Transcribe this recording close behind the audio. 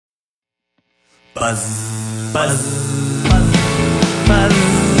Buzz. Buzz. Buzz. Buzz.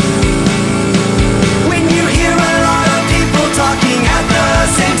 When you hear a lot of people talking at the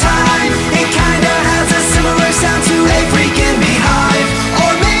same time, it kinda has a similar sound to a freaking beehive.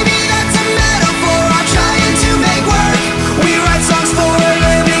 Or maybe that's a metaphor I'm trying to make work. We write songs for a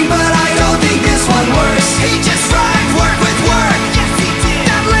living, but I don't think this one works. He just rhymed work with work. Yes, he did.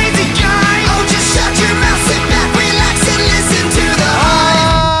 That lazy guy. Oh, just shut your mouth, sit back, relax, and listen to the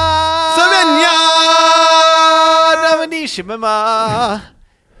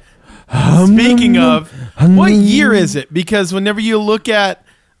Speaking of, what year is it? Because whenever you look at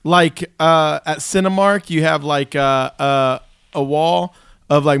like at Cinemark, you have like a wall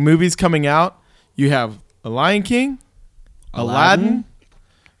of like movies coming out. You have A Lion King, Aladdin,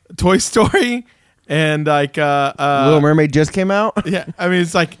 Toy Story, and like Little Mermaid just came out. yeah. I mean,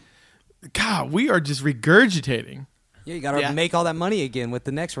 it's like, God, we are just regurgitating. Yeah, you gotta make all that money again with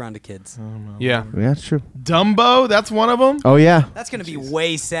the next round of kids. Yeah. Yeah, that's true. Dumbo, that's one of them. Oh yeah. That's gonna be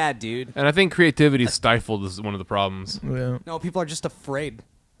way sad, dude. And I think creativity stifled is one of the problems. Yeah. No, people are just afraid.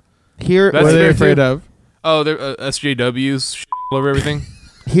 Here, That's What are they fair, afraid too. of? Oh, they're SJWs all over everything.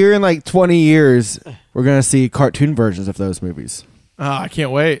 here in like 20 years, we're gonna see cartoon versions of those movies. Oh, I can't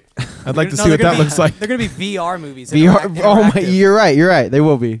wait. I'd like to No, see they're what gonna that be- looks like. They're gonna be VR movies. VR. Oh my, interactive. you're right. You're right. They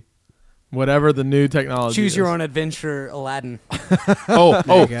will be. Whatever the new technology Choose is. your own adventure, Aladdin.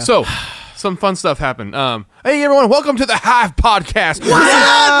 So some fun stuff happened. Hey everyone, welcome to the Hive Podcast.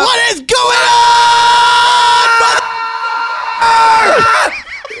 What is going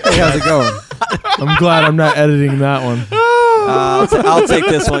Hey, how's it going? I'm glad I'm not editing that one. I'll take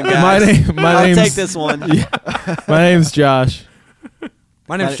this one, guys. My I'll name's take this one. My name's Josh,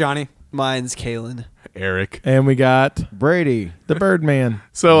 My name's Johnny. Mine's Kalen. Eric. and we got Brady. the Birdman.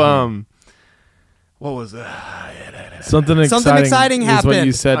 So what was that? Something exciting exciting is what you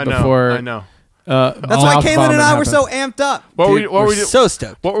happened. said I know. before. I know. That's why Kaylin and I were so amped up. What Dude, were we're we so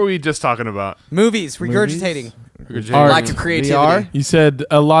stoked. What were we just talking about? Movies, regurgitating. Art. Lack of creativity. VR? You said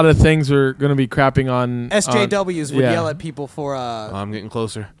a lot of things were going to be crapping on SJWs would yeah. yell at people for, I'm getting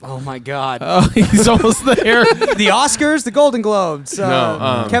closer. oh my God. Oh, he's almost there. The Oscars, the Golden Globes,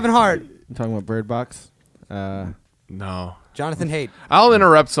 No, Kevin Hart, I'm talking about Bird Box. No. Jonathan Haidt. I'll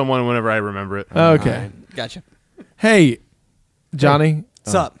interrupt someone whenever I remember it. Okay. Gotcha. Hey, Johnny,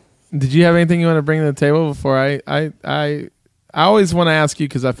 What's up? did you have anything you want to bring to the table before I always want to ask you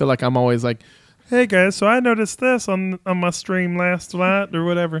because I feel like I'm always like, hey guys, so I noticed this on my stream last night or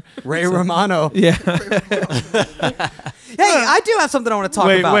whatever. Ray Romano. Yeah. Hey, I do have something I want to talk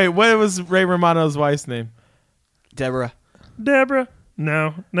about. Wait, what was Ray Romano's wife's name? Deborah. Deborah.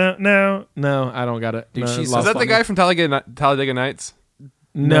 No, I don't got it. Dude, No, she's lost Is that the me. guy from Talladega Nights?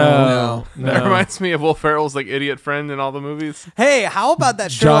 No. That reminds me of Will Ferrell's like idiot friend in all the movies. Hey, how about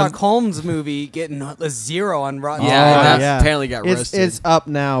that Sherlock Holmes movie getting a 0 on Rotten Yeah, Tomatoes? that apparently got It's roasted. up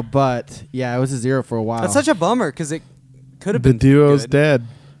now, but yeah, it was a 0 for a while. That's such a bummer because it could have The been duo's good. dead.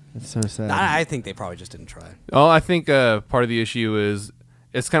 It's so sad. I think they probably just didn't try. Oh, I think part of the issue is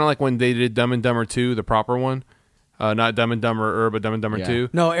it's kind of like when they did Dumb and Dumber 2, the proper one. Not Dumb and Dumber, but Dumb and Dumber Yeah. 2.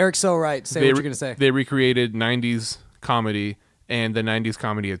 No, Eric's so right. Say what you're going to say. They recreated 90s comedy, and the 90s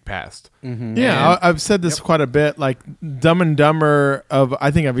comedy had passed. Yeah, I've said this quite a bit. Like Dumb and Dumber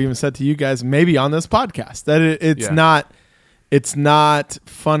I think I've even said to you guys, maybe on this podcast, that it's not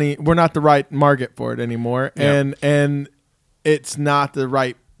funny. We're not the right market for it anymore, Yeah. and it's not the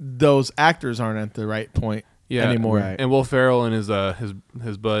right. Those actors aren't at the right point anymore. Right. And Will Ferrell and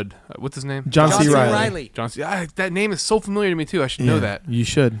his bud, what's his name? John C. C. Reilly. Reilly. John C. That name is so familiar to me too. I should know that. You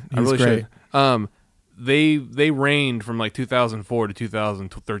should. He's I really great. should. They reigned from like 2004 to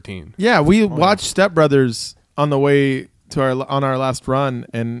 2013. Yeah, we watched Step Brothers on the way to our last run,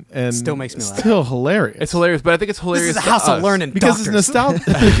 and Still makes me laugh. Still hilarious. It's hilarious, but I think it's This hilarious is a to house us. of learning because doctors. it's nostalgic.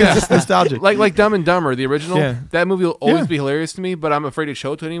 Because it's nostalgic. Like Dumb and Dumber, the original. Yeah. That movie will always Yeah. be hilarious to me, but I'm afraid to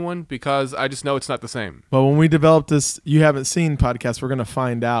show it to anyone because I just know it's not the same. But when we develop this You Haven't Seen podcast, we're gonna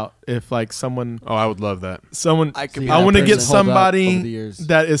find out if like someone Oh, I would love that. I could be I that want to get person. Hold up over the somebody years.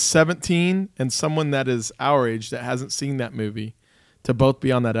 that is 17 and someone that is our age that hasn't seen that movie to both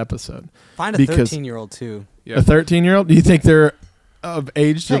be on that episode. Find a because- 13-year-old too. Yeah. A 13-year-old? Do you think they're of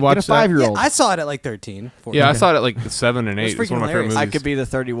age to Heck, watch get a that? 5-year-old. I saw it at like 13. 14. Yeah, I saw it at like 7 and 8. It's It's one of my freaking favorite movies. hilarious. I could be the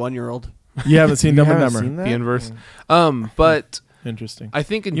 31-year-old. You haven't seen Dumb and haven't Dumber. seen that? the inverse. But Interesting. I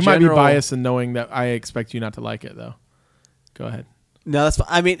think in You general, might be biased in knowing that I expect you not to like it, though. Go ahead. No, that's.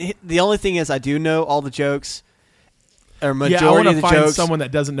 I mean, the only thing is, I do know all the jokes, or majority Yeah, I want of to the find jokes. someone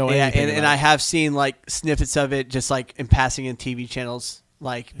that doesn't know Yeah, anything. and about I it. have seen like snippets of it, just like in passing in TV channels.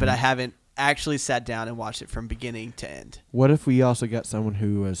 Like, but I haven't actually sat down and watched it from beginning to end. What if we also got someone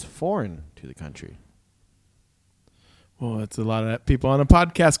who was foreign to the country? Well, it's a lot of people on a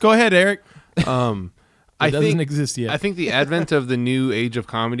podcast. Go ahead, Eric. It I doesn't think exist yet. I think the advent of the new age of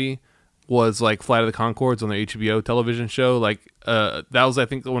comedy was like Flight of the Conchords on their HBO television show. Like that was, I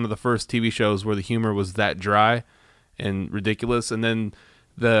think, one of the first TV shows where the humor was that dry and ridiculous. And then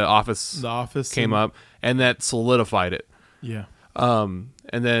The Office came up, and that solidified it. Yeah. And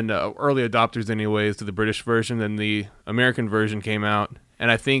then early adopters, anyways, to the British version. Then the American version came out, and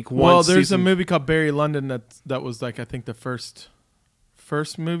I think there's a movie called Barry Lyndon that was like, I think, the first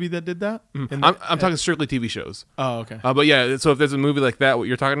movie that did that. I'm talking strictly TV shows. Oh, okay. But yeah, so if there's a movie like that, what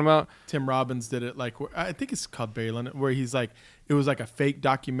you're talking about, Tim Robbins did it. Like, I think it's called Barry Lyndon, where he's like, it was like a fake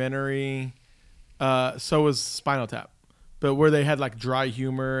documentary. So was Spinal Tap, but where they had like dry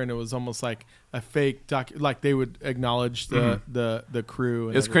humor, and it was almost like a fake like they would acknowledge the crew.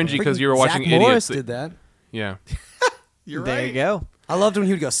 And it's everything. cringy because you were watching Zach Morris idiots. did that. Yeah. You're There right. you go. I loved when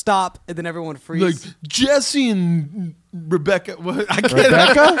he would go stop, and then everyone would freeze. Like Jesse and Rebecca. What? I can't.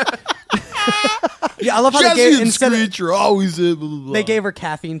 Rebecca? Yeah, I love how Jesse they gave and instead of, Screech are always blah, blah, blah. they gave her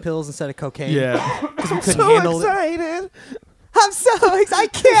caffeine pills instead of cocaine. Yeah. because we couldn't handle it. excited. I'm so excited. I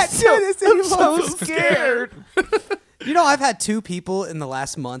can't do this anymore. I'm so scared. You know, I've had 2 people in the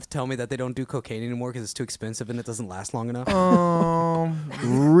last month tell me that they don't do cocaine anymore because it's too expensive and it doesn't last long enough.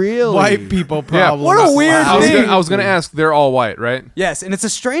 Really? White people Yeah. problem. What a weird thing. I was gonna ask. They're all white, right? Yes, and it's a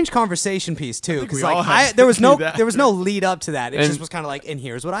strange conversation piece too, think because we all like have there to was do no that. there was no lead up to that. It And- just was kind of like, and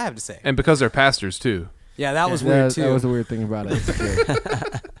here's what I have to say. And because they're pastors too. Yeah, that was weird too. That was the weird thing about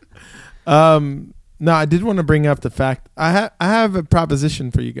it. No, I did want to bring up the fact I have a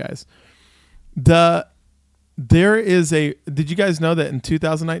proposition for you guys. There is a. Did you guys know that in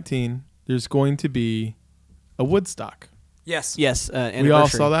 2019 there's going to be a Woodstock? Yes, Yes, We all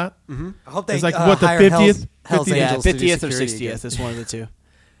saw that. I hope they It's like, what, the hire 50th? Hell's 50th? Yeah, Angels to do 50th or security 60th. again. It's one of the two.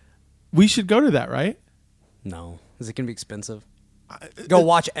 We should go to that, right? No, is it gonna be expensive? Go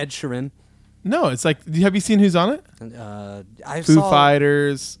watch Ed Sheeran. No, it's like. Have you seen who's on it? I Foo saw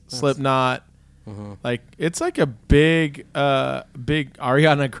Fighters, Slipknot. Like it's like a big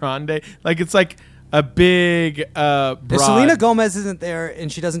Ariana Grande. Like it's like a big broad. If Selena Gomez isn't there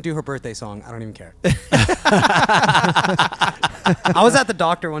and she doesn't do her birthday song, I don't even care. I was at the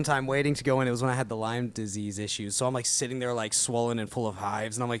doctor one time waiting to go in. It was when I had the Lyme disease issues. So I'm like sitting there like swollen and full of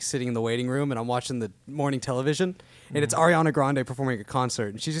hives. And I'm like sitting in the waiting room and I'm watching the morning television. And it's Ariana Grande performing a concert.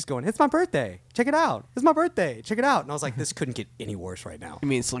 And she's just going, it's my birthday. Check it out. It's my birthday. Check it out. And I was like, this couldn't get any worse right now. You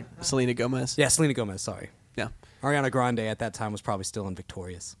mean Selena Gomez? Yeah, Selena Gomez. Sorry. Yeah. Ariana Grande at that time was probably still in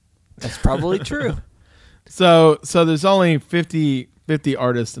Victorious. That's probably true. So there's only 50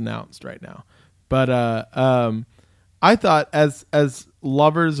 artists announced right now, but I thought as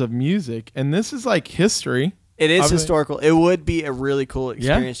lovers of music, and this is like history. It is Obviously- historical. It would be a really cool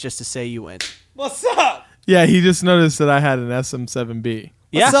experience just to say you went. What's up? Yeah, he just noticed that I had an SM7B.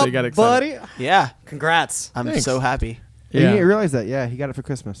 Yeah. so What's he got up, excited. buddy? Yeah. Congrats. I'm Thanks. so happy. Yeah. Yeah. You didn't realize that. Yeah, he got it for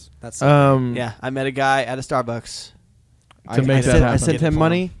Christmas. That's Yeah. I met a guy at a Starbucks. To make that I happen. sent him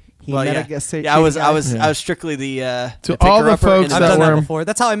money. He Well, met yeah. a guest Yeah, I was Yeah. strictly the To the all the picker-upper folks in I've that done that were- before.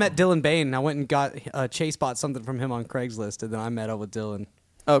 That's how I met Dylan Bain. I went and got Chase bought something from him on Craigslist, and then I met up with Dylan.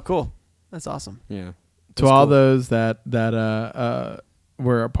 Oh, cool. That's awesome. Yeah. To all those that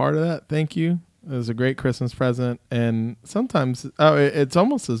were a part of that, thank you. It was a great Christmas present, and sometimes it's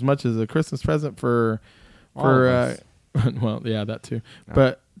almost as much as a Christmas present for All of well, yeah, that too.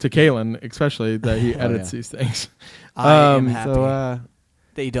 But to Kalen, especially that he edits yeah. these things. I am happy So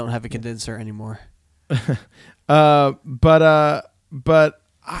that you don't have a condenser anymore. But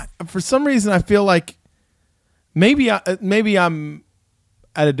for some reason, I feel like maybe I'm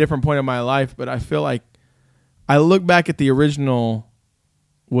at a different point in my life, but I feel like I look back at the original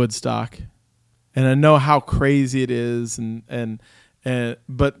Woodstock, and I know how crazy it is, and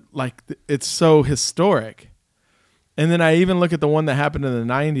but like it's so historic. And then I even look at the one that happened in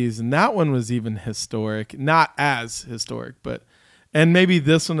the 90s, and that one was even historic, not as historic, but and maybe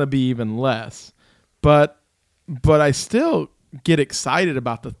this one will be even less. But I still get excited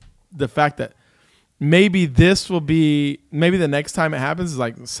about the fact that maybe this will be, maybe the next time it happens is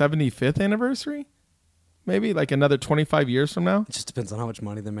like 75th anniversary, maybe like another 25 years from now. It just depends on how much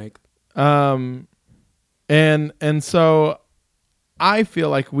money they make. And so I feel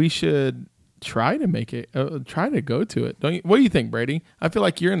like we should try to make it, try to go to it. Don't you? What do you think, Brady? I feel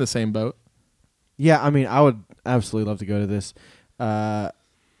like you're in the same boat. yeah, I mean, I would absolutely love to go to this. Growing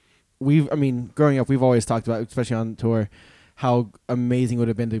up, we've always talked about, especially on tour, how amazing it would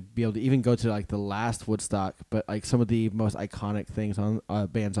have been to be able to even go to like the last Woodstock, but like some of the most iconic things on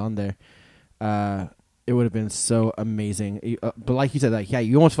bands on there. it would have been so amazing. But like you said, like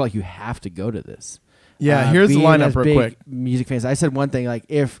you almost feel like you have to go to this. Yeah, here's the Being lineup as real big quick. Music fans. I said one thing, like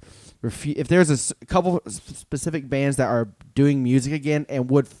if there's a couple specific bands that are doing music again and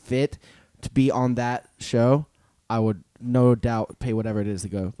would fit to be on that show, I would no doubt pay whatever it is to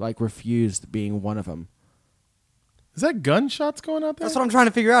go. Like Refused being one of them. Is that gunshots going out there? That's what I'm trying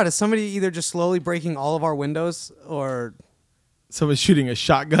to figure out. Is somebody either just slowly breaking all of our windows, or Someone's shooting a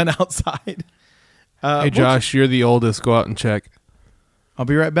shotgun outside. Hey, Josh, you're the oldest. Go out and check. I'll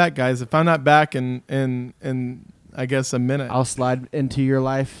be right back, guys. If I'm not back in I guess a minute. I'll slide into your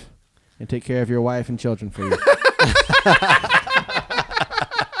life and take care of your wife and children for you.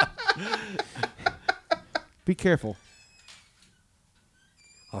 Be careful.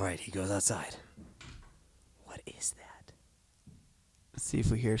 all right, he goes outside. What is that? Let's see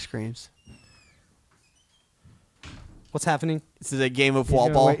if we hear screams. What's happening? This is a game of He's wall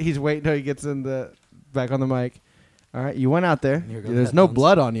gonna ball. wait- he's waiting till he gets back on the mic. All right, you went out there. Here go the There's no headphones.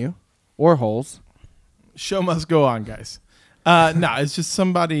 blood on you or holes. Show must go on, guys. No, it's just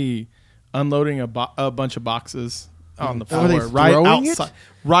somebody unloading a bunch of boxes on the Are they floor right throwing it? outside,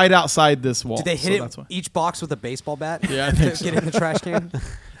 right outside this wall. Did they So hit that's why. each box with a baseball bat? Yeah, I think to get in the trash can.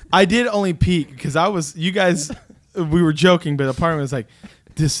 I did only peek because you guys, we were joking, but the part was like,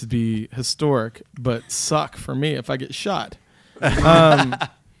 this would be historic, but suck for me if I get shot. Yeah,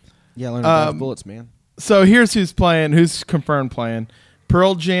 learn to dodge bullets, man. So here's who's confirmed playing.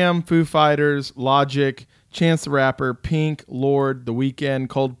 Pearl Jam, Foo Fighters, Logic, Chance the Rapper, Pink, Lord, The Weeknd,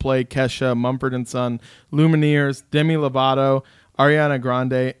 Coldplay, Kesha, Mumford & Son, Lumineers, Demi Lovato, Ariana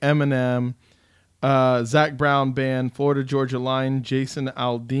Grande, Eminem, Zach Brown Band, Florida Georgia Line, Jason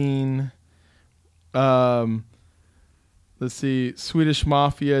Aldean, let's see, Swedish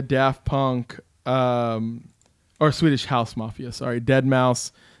Mafia, Daft Punk, or Swedish House Mafia, sorry,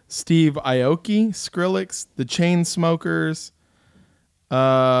 Deadmau5, Steve Aoki, Skrillex, The Chainsmokers,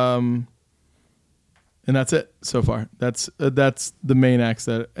 and that's it so far. That's the main acts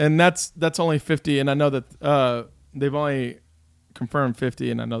and that's only 50, and I know that they've only confirmed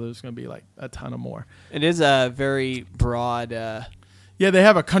 50, and I know there's going to be like a ton of more. It is a very broad. Yeah, they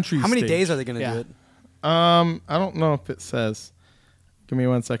have a country. How many stage. days are they going to Yeah. do it? I don't know if it says. Give me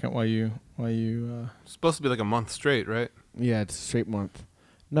 1 second while you. It's supposed to be like a month straight, right? Yeah, it's a straight month.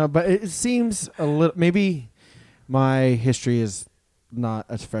 No, but it seems a little. Maybe my history is not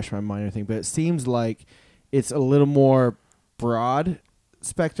as fresh in my mind or anything, but it seems like it's a little more broad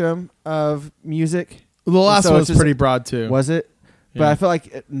spectrum of music. The last So one it's was just- pretty broad too. Was it? But Yeah. I feel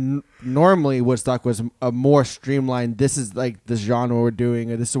like normally Woodstock was a more streamlined. This is like the genre we're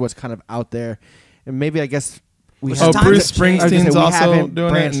doing, or this is what's kind of out there, and maybe I guess we. Which have- is time Bruce to change. I was gonna say, Springsteen's we also haven't doing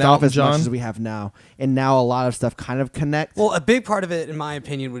it, branched and off Elton as much John. as we have now, and now a lot of stuff kind of connect. Well, a big part of it, in my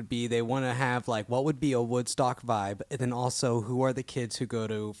opinion, would be they want to have like what would be a Woodstock vibe, and then also who are the kids who go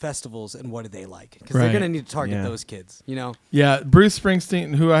to festivals and what do they like? Because they're Right. going to need to target Yeah. those kids. You know, Yeah, Bruce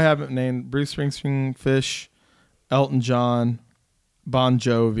Springsteen, who I haven't named, Bruce Springsteen, Fish, Elton John, Bon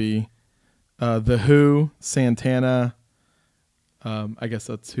Jovi, The Who, Santana. I guess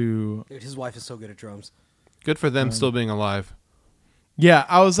that's who. dude, his wife is so good at drums. Good for them still being alive. Yeah,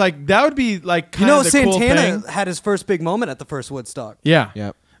 I was like, that would be like You kind know, of the cool Santana thing. had his first big moment at the first Woodstock. Yeah.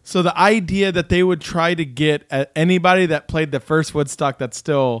 Yep. So the idea that they would try to get at anybody that played the first Woodstock that's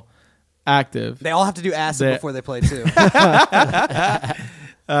still active. They all have to do acid They- before they play too.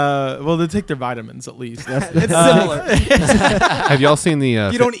 Well, they take their vitamins at least. It's similar. Have y'all seen the?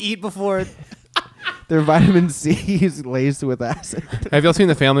 You don't eat before. Their vitamin C is laced with acid. Have y'all seen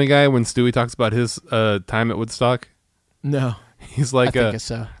the Family Guy when Stewie talks about his time at Woodstock? No. He's I like, think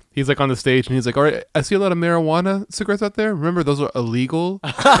so. he's like on the stage and he's like, "All right, I see a lot of marijuana cigarettes out there. Remember, those are illegal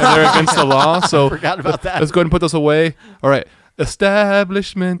and they're against the law. So Forgot about that. let's go ahead and put those away. All right,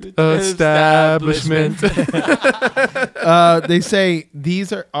 establishment. They say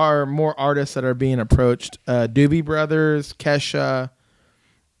these are more artists that are being approached. Doobie Brothers, Kesha.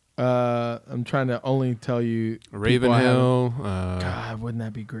 I'm trying to only tell you people I haven't- Ravenhill. God, wouldn't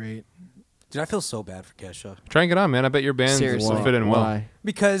that be great? Dude, I feel so bad for Kesha Try and get on, man. I bet your band Seriously. will fit in well. Why?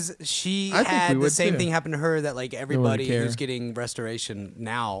 because she I think we had the would, same too. thing happen to her that like everybody care. who's getting restoration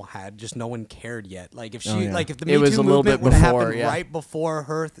now had. Just no one cared yet. Like if she, Oh, yeah. like if the It Me was Too a little movement bit would have before, happened yeah. right before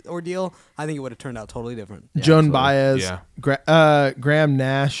her ordeal, I think it would have turned out totally different. Joan absolutely. Baez, Yeah. Graham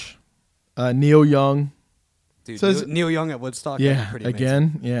Nash, Neil Young. Dude, So is- Neil Young at Woodstock. that'd be Yeah, pretty amazing.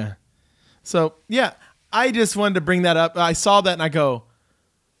 again, yeah. So yeah, I just wanted to bring that up. I saw that and I go,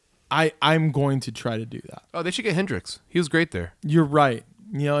 I'm going to try to do that. Oh, they should get Hendrix. He was great there. You're right.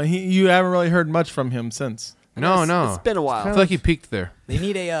 You know, you haven't really heard much from him since. No, no. It's been a while. I feel like he peaked there. They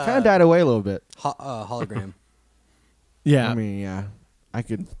need a Kind of died away a little bit. hologram. Yeah. I mean, yeah, I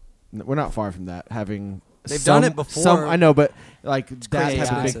could. We're not far from that. Having They've done it before. I know, but like that crazy type of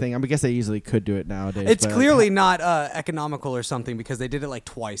big expensive. thing. I guess they easily could do it nowadays. It's but, clearly not economical or something because they did it like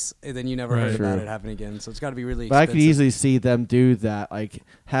twice, and then you never Right. heard about True. it happen again. So it's got to be really But I expensive. could easily see them do that. Like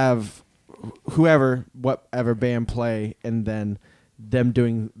have whoever, whatever band play, and then them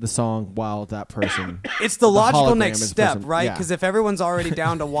doing the song while that person. It's the logical hologram next is step, person- right? yeah. Because if everyone's already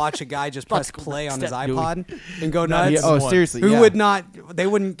down to watch a guy just press play on his step, iPod and go Yeah, nuts, oh, seriously. who yeah. would not? They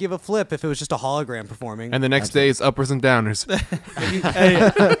wouldn't give a flip if it was just a hologram performing. And the next day is uppers and downers.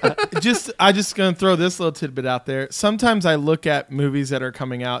 Hey, I just gonna throw this little tidbit out there. Sometimes I look at movies that are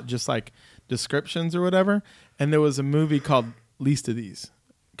coming out, just like descriptions or whatever. And there was a movie called Least of These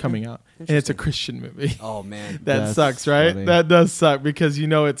coming out, and it's a Christian movie. oh man. That That's sucks, right? funny. That does suck because you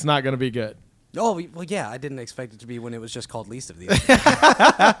know it's not gonna be good. Oh well, yeah. I didn't expect it to be when it was just called Least of These.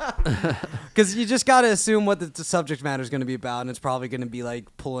 Because you just got to assume what the subject matter is going to be about, and it's probably going to be like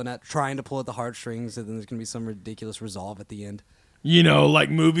trying to pull at the heartstrings, and then there's going to be some ridiculous resolve at the end. You know, like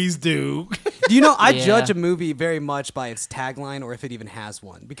movies do. Do you know, I Yeah. judge a movie very much by its tagline or if it even has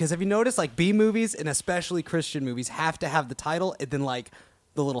one. Because have you noticed, like, B movies, and especially Christian movies, have to have the title and then, like,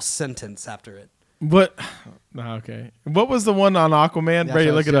 the little sentence after it. What? Okay. What was the one on Aquaman? That's Ready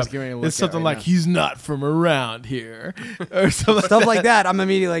to what I look was it just up. getting ready to look It's at something right like now. "He's not from around here" or something. Stuff like that, I'm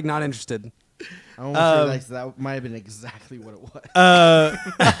immediately, like, not interested. I almost realized that might have been exactly what it was.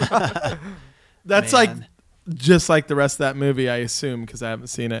 That's Man. like just like the rest of that movie. I assume because I haven't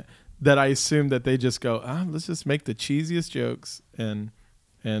seen it. That I assume that they just go, let's just make the cheesiest jokes and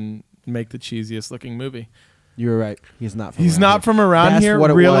make the cheesiest looking movie. You were right. He's not. From He's around not here. from around That's here.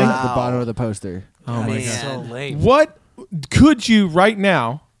 what it Really? was at the bottom of the poster. Oh my Man. god. So late. What could you right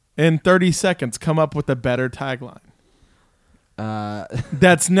now in 30 seconds come up with a better tagline?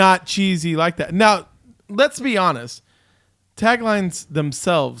 That's not cheesy like that. Now, let's be honest. Taglines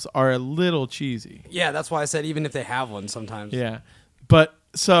themselves are a little cheesy. Yeah, that's why I said even if they have one sometimes. Yeah. But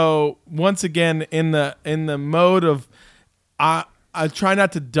so once again in the mode of I try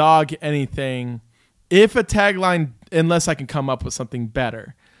not to dog anything. If a tagline, unless I can come up with something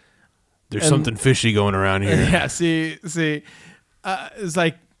better. There's And- something fishy going around here. Yeah, see, it's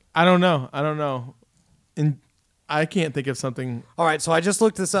like I don't know, and I can't think of something. All right, so I just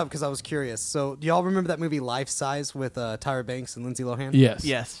looked this up because I was curious. So do y'all remember that movie Life Size with Tyra Banks and Lindsay Lohan? Yes,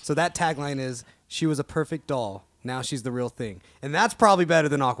 Yes. So that tagline is, "She was a perfect doll. Now she's the real thing," and that's probably better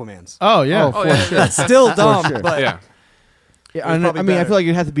than Aquaman's. Oh yeah, Oh, for yeah. sure. It's still dumb, sure. but Yeah. Yeah, was I probably mean, I better. feel like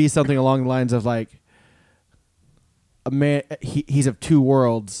it'd have to be something along the lines of like a man. He's of two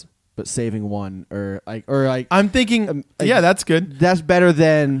worlds, but saving one, or like I'm thinking. Yeah, that's good. that's better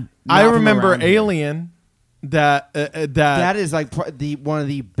than. I Not From remember Around Here. Alien. That That is like the one of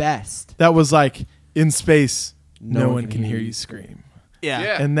the best. that was like in space. No, No one can hear you scream, Yeah.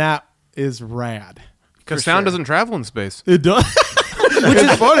 Yeah. and that is rad. Because sound doesn't travel in space. It does. Which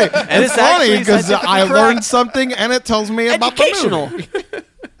is funny. And It's it's funny actually because I scientifically learned correct. something and it tells me about the Educational. movie.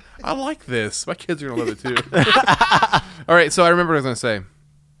 I like this. My kids are going to love it too. All right, so I remember what I was going to say.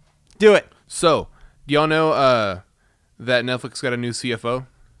 Do it. So, do y'all know that Netflix got a new CFO?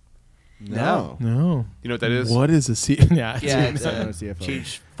 No. No. You know what that is? What is a C? Yeah. Yeah, it's I know a CFO.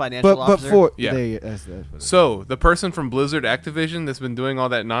 chief financial But officer. for Yeah. that's what it is. So, the person from Blizzard Activision that's been doing all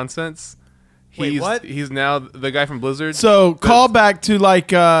that nonsense, Wait, he's what? he's now the guy from Blizzard. So call back to like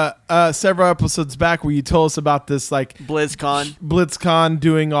several episodes back where you told us about this like BlizzCon. BlizzCon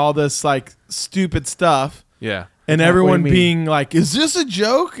doing all this like stupid stuff yeah. and What do everyone you mean? being like, "Is this a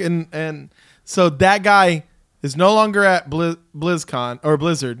joke?" And so that guy is no longer at BlizzCon or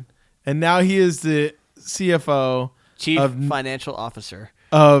Blizzard, and now he is the CFO Chief of financial officer.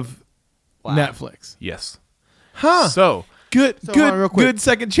 of Wow. Netflix. Yes. Huh? So, Good, So hold on real quick. good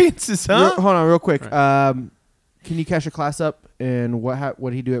second chances, huh? Hold on, real quick. Can you catch a class up and what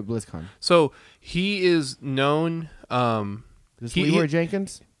did he do at BlizzCon? so he is known. This He- Leroy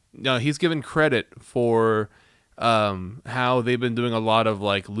Jenkins? No, he's given credit for how they've been doing a lot of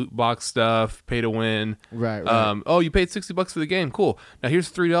like loot box stuff, pay to win. Right, right. Oh, you paid $60 for the game. Cool. Now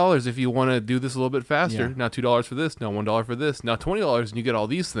here's $3 if you want to do this a little bit faster. Yeah. Now $2 for this. Now $1 for this. Now $20 and you get all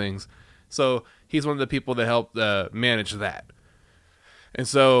these things. So he's one of the people that helped manage that. And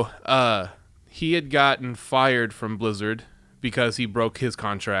so he had gotten fired from Blizzard because he broke his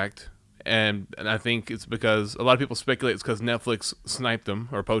contract. And I think it's because a lot of people speculate it's because Netflix sniped him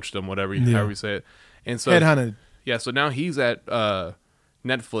or poached him, however you say it. And so Headhunted. yeah, so now he's at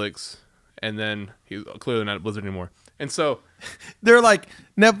Netflix, and then he's clearly not at Blizzard anymore. And so They're like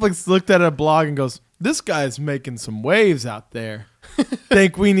Netflix looked at a blog and goes, this guy's making some waves out there.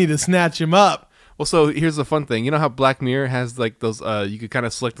 Think we need to snatch him up. Well, so here's the fun thing. You know how Black Mirror has like those? You could kind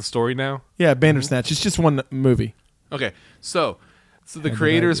of select the story now. Yeah, Bandersnatch. It's just one movie. Okay, so the Had that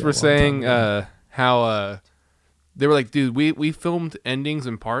creators idea were a long time saying ago. how they were like, dude, we filmed endings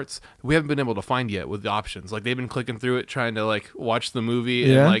and parts we haven't been able to find yet with the options. Like they've been clicking through it trying to like watch the movie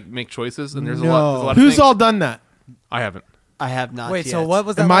Yeah? and like make choices. And there's a No. lot. Of Who's things. all done that? I haven't. I have not. Wait, yet. so what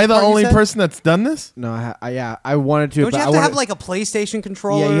was that? Am I last the part you only said? person that's done this? No, I wanted to. Don't but you have I to wanted- have like a PlayStation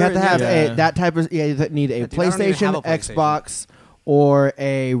controller? Yeah, you have to and have Yeah. that type of. Yeah, you need a Dude, I don't even PlayStation, have a PlayStation. Xbox, or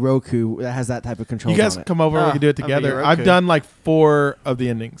a Roku that has that type of control. You guys on it. come over and we Ah, can do it that'd be together. Roku. I've done like 4 of the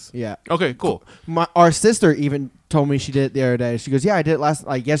endings. Yeah. Okay, cool. Our sister even told me she did it the other day. She goes, "Yeah, I did it last.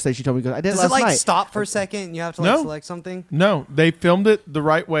 Like yesterday, she told me, I did it Does last it like night." stop for a second and you have to like No. select something? No, they filmed it the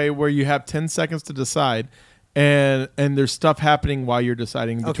right way where you have 10 seconds to decide, and there's stuff happening while you're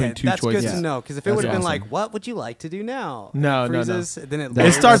deciding between Okay, 2 that's choices. good to know. Because if it That's would have been awesome. like, "What would you like to do now?" No, And no, it no. freezes, Then That- It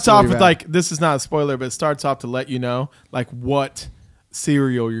loads. starts That's off really with bad. like, this is not a spoiler, but it starts off to let you know like what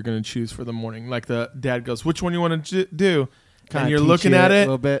cereal you're going to choose for the morning. Like the dad goes, which one you want to do? Kinda And you're teach looking you at a it.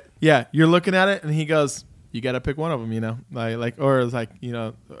 little bit. Yeah, you're looking at it, and he goes, "You got to pick one of them," you know, like, or it's like, you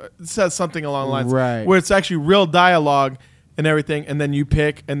know, it says something along the lines, Right. where it's actually real dialogue and everything, and then you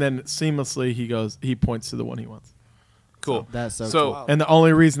pick, and then seamlessly he points to the one he wants, Cool. That's so So cool. and the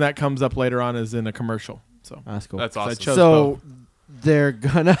only reason that comes up later on is in a commercial. So That's cool. that's I awesome. chose So both. they're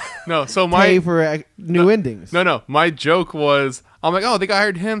gonna No, so pay my for new endings. no. My joke was, I'm like, oh, they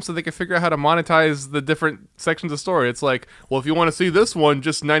hired him so they could figure out how to monetize the different sections of story. It's like, well, if you want to see this one,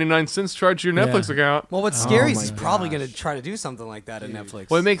 just 99 cents charge your Netflix Yeah. account. Well, what's scary is my he's probably gosh. going to try to do something like that at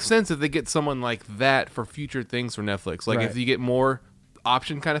Netflix. Well, it makes sense if they get someone like that for future things for Netflix. Like Right. if you get more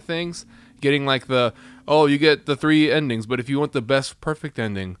option kind of things, getting like you get the 3 endings, but if you want the best perfect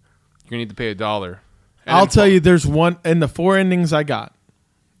ending, you're gonna need to pay $1. And I'll then tell you, there's one in the 4 endings I got.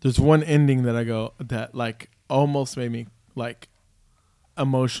 There's one ending that I go that like almost made me like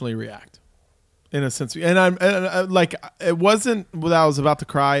emotionally react, in a sense. And I like, it wasn't that I was about to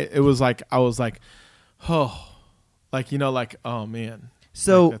cry. It was like I was like, oh, like, you know, like, oh man.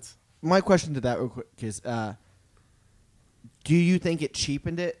 So Like, that's- my question to that real quick is, do you think it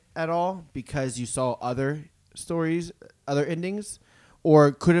cheapened it at all because you saw other stories, other endings,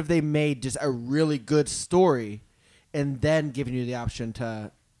 or could have they made just a really good story and then given you the option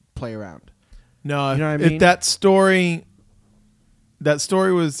to play around? No, You know what I if mean? that story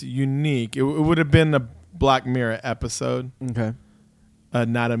was unique, it would have been a Black Mirror episode, Okay,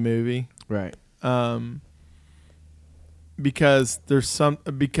 not a movie. right. Because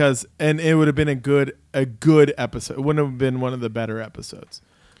and it would have been a good episode. It wouldn't have been one of the better episodes.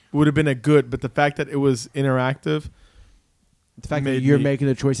 It would have been but the fact that it was interactive, The fact that made you're me- making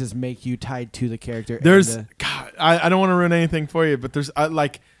the choices make you tied to the character. and there's the- God, I don't want to ruin anything for you, but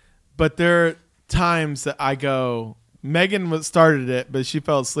but there are times that I go. Megan started it, but she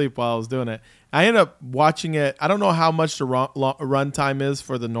fell asleep while I was doing it. I ended up watching it. I don't know how much the run time is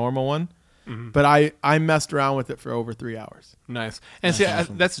for the normal one, but I messed around with it for over 3 hours. Nice. And see,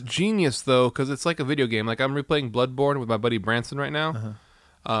 that's genius though, because it's like a video game. Like I'm replaying Bloodborne with my buddy Branson right now,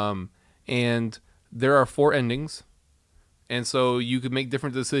 and there are 4 endings, and so you could make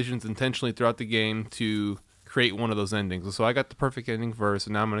different decisions intentionally throughout the game to create one of those endings. So I got the perfect ending first,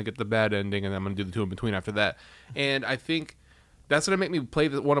 and now I'm gonna get the bad ending, and I'm gonna do the 2 in between after that. And I think that's gonna make me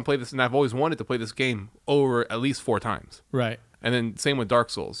want to play this, and I've always wanted to play this game over at least 4 times. Right. And then same with Dark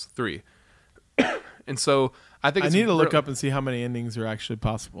Souls 3. And so I think I it's need to look up and see how many endings are actually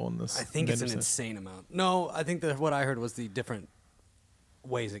possible in this. I think it's an Bandersnatch. insane amount. No, I think that what I heard was the different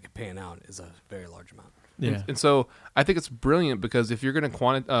ways it could pan out is a very large amount. Yeah. And so I think it's brilliant because if you're going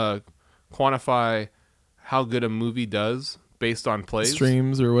to quantify how good a movie does based on plays,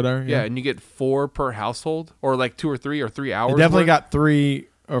 Streams or whatever. yeah, and you get 4 per household, or like 2 or 3 or 3 hours. I definitely worth. got 3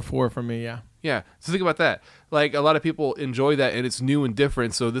 or 4 from me. Yeah. Yeah, so think about that. Like a lot of people enjoy that, and it's new and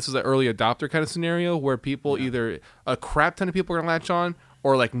different. So this is an early adopter kind of scenario where people either a crap ton of people are gonna latch on,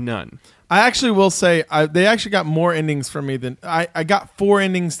 or like none. I actually will say they actually got more endings from me than I got 4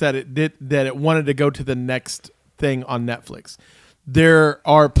 endings that it wanted to go to the next thing on Netflix. There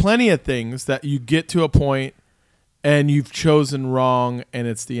are plenty of things that you get to a point and you've chosen wrong and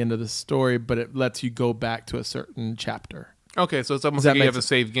it's the end of the story, but it lets you go back to a certain chapter. Okay, so it's almost Does that like you make have a sense?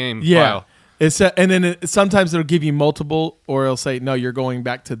 saved game Yeah. file. And then sometimes it'll give you multiple, or it'll say, no, you're going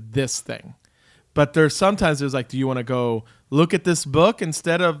back to this thing. But there's like, do you want to go look at this book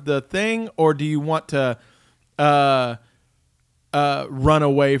instead of the thing, or do you want to run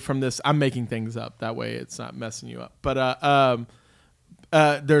away from this? I'm making things up that way; it's not messing you up. But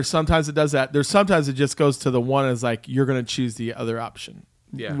There's sometimes it does that. There's sometimes it just goes to the one is like you're going to choose the other option.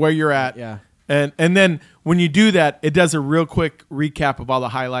 Yeah. Where you're at. Yeah. And then when you do that, it does a real quick recap of all the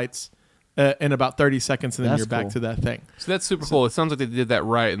highlights in about 30 seconds, and then That's you're back cool. to that thing. So that's super cool. It sounds like they did that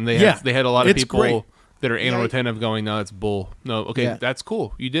right, and they Yeah. had a lot of It's people great. that are anal retentive going, no, it's bull. No, okay, Yeah. that's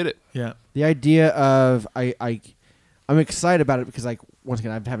cool. You did it. Yeah. The idea of I'm excited about it because like once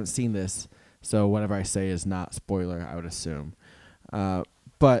again I haven't seen this, so whatever I say is not spoiler. I would assume,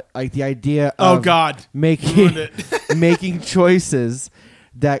 but like the idea Oh of God. making making choices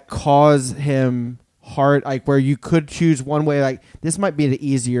that cause him hard, like where you could choose one way, like this might be the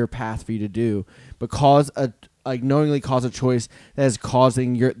easier path for you to do, but knowingly cause a choice that is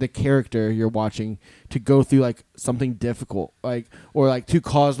causing the character you're watching to go through like something difficult, like or like to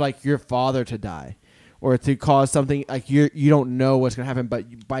cause like your father to die, or to cause something like you don't know what's gonna happen,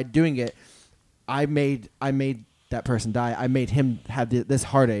 but by doing it, I made that person die. I made him have this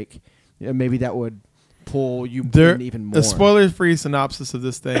heartache. Maybe that would pull you in even more. The spoiler-free synopsis of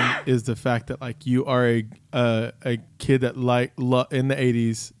this thing is the fact that like you are a kid that in the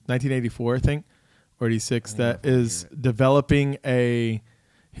 80s, 1984 I think, or 86, that is developing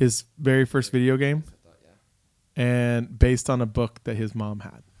his very first video game, and based on a book that his mom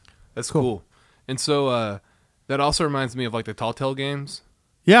had. That's cool. And so that also reminds me of like the Tall Tale games.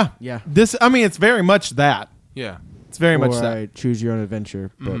 Yeah, Yeah. It's very much that. Yeah. It's very much Or that. a choose your own adventure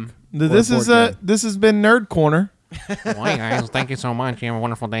book. This Or is board game. this has been Nerd Corner. Well, guys, thank you so much. You have a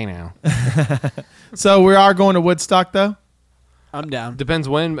wonderful day now. So we are going to Woodstock though. I'm down. Depends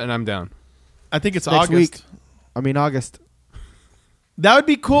when, and I'm down. I think it's Next August. week. I mean August. That would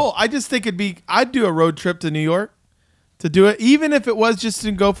be cool. I just think I'd do a road trip to New York to do it, even if it was just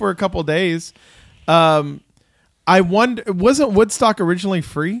to go for a couple days. I wonder, wasn't Woodstock originally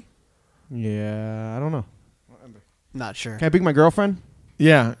free? Yeah, I don't know. Not sure. Can I bring my girlfriend?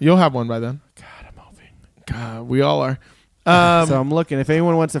 Yeah, you'll have one by then. God, I'm moving. God, we all are. So I'm looking. If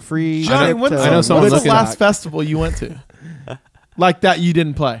anyone wants a free, Johnny, trip what's, to I know someone's what's the looking. last festival you went to? Like that you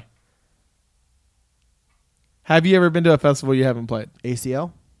didn't play? Have you ever been to a festival you haven't played?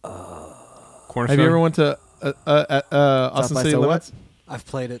 ACL. Cornerstone. Have you ever went to Austin by City So What? Limits? I've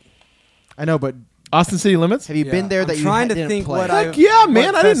played it. I know, but Austin City Limits? have you Yeah. been there I'm that you trying to didn't think play? what I- Heck yeah,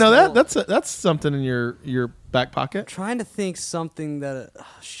 man! what I didn't know that. festival? That's something in your back pocket. Trying to think something that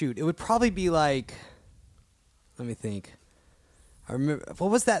shoot, it would probably be like. Let me think. I remember what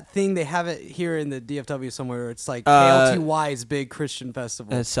was that thing they have it here in the DFW somewhere? It's like KLTY's big Christian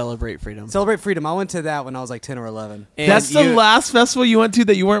festival. Celebrate Freedom. Celebrate Freedom. I went to that when I was like 10 or 11. And That's the you- last festival you went to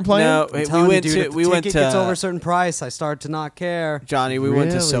that you weren't playing? No, I'm we telling you, went dude, to if the we went ticket to gets over a certain price, I start to not care. Johnny. We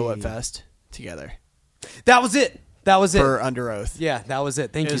went to So What Really? Fest together That was it. That was it. for Under Oath. Yeah, that was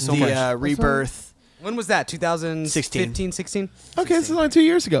it. Thank It you was so the much. Rebirth. When was that? 2015, 16? Okay, this is only 2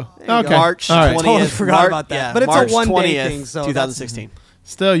 years ago. you Okay, go. March All right. 20th. Totally forgot about that. Yeah, But it's a March one-day 20th, thing, so that's- 2016.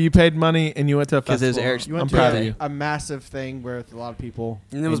 Still, you paid money and you went to a 'Cause it was festival. Eric's You I'm went proud to of you. a massive thing where with a lot of people.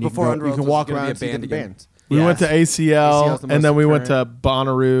 And it was you before can Under You Oath can was walk gonna be around a and see band different again. bands. We went to ACL, ACL is the and most then we went to current.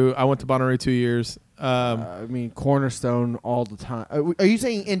 Bonnaroo. I went to Bonnaroo 2 years. I mean, Cornerstone all the time. Are you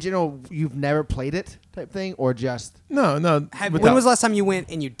saying in general you've never played it type thing, or just No. When without- was the last time you went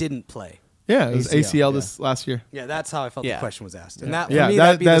and you didn't play? Yeah, it was ACL, ACL yeah. this last year. Yeah, that's how I felt Yeah. the question was asked. And that, for Yeah, me,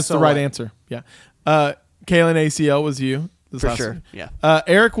 that'd be that's the So right What. answer. Yeah. Kaylin, ACL was you. This For last sure. year. Yeah.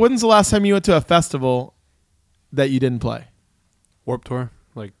 Eric, when's the last time you went to a festival that you didn't play? Warped Tour,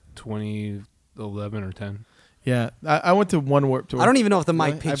 like 2011 or 10. Yeah, I went to one Warped Tour. I don't even know if the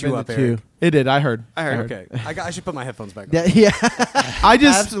mic I've picked been you to up, two. Eric. It did. I heard. Okay. I should put my headphones back on. Yeah, yeah. I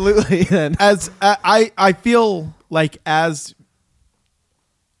just Absolutely. Then as I feel like as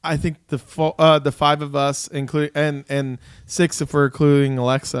I think the five of us, including and six if we're including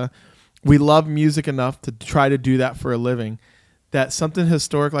Alexa, we love music enough to try to do that for a living. That something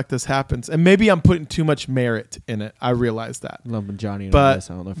historic like this happens, and maybe I'm putting too much merit in it. I realize that, lumping Johnny in but on this.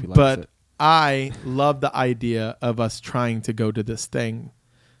 I don't know if he likes but it. I love the idea of us trying to go to this thing.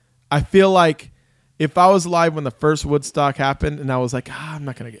 I feel like if I was alive when the first Woodstock happened, and I was like, I'm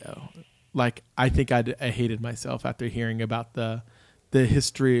not gonna go. Like I think I hated myself after hearing about the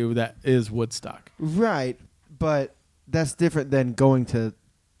history that is Woodstock. Right, but that's different than going to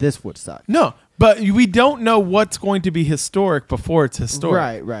this Woodstock. No, but we don't know what's going to be historic before it's historic.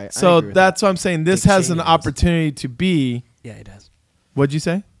 Right, right. I So agree with that's what I'm saying. This Dick has an Cheney knows. opportunity to be. Yeah, he does. What'd you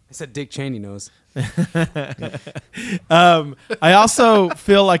say? I said Dick Cheney knows. I also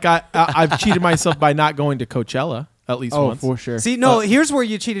feel like I've cheated myself by not going to Coachella at least Oh, once. for sure. See, no, here's where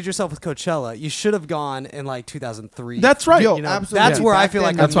you cheated yourself with Coachella. You should have gone in like 2003. That's right. Yo, You know, absolutely. that's where I Back feel then,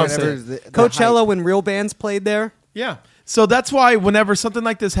 like That's what I'm whenever saying. the Coachella hype- when real bands played there. Yeah. So that's why whenever something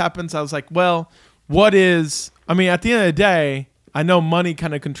like this happens, I was like, well, what is? I mean, at the end of the day, I know money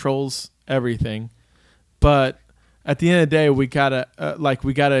kind of controls everything, but at the end of the day, we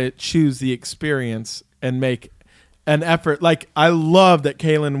gotta choose the experience and make an effort. Like, I love that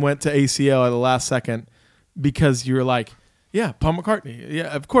Kaylin went to ACL at the last second because you were like, yeah, Paul McCartney.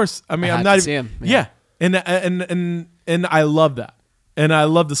 Yeah, of course. I mean, I I'm had not to see even. him, Yeah. yeah. And I love that. And I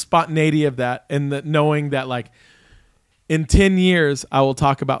love the spontaneity of that, and the knowing that, like, in 10 years, I will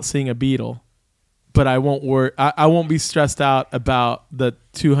talk about seeing a Beatle, but I won't worry. I won't be stressed out about the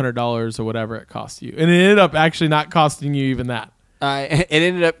 $200 or whatever it cost you. And it ended up actually not costing you even that. It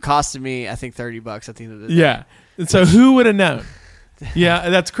ended up costing me, I think, $30 at the end of the day. Yeah. And so who would have known? Yeah,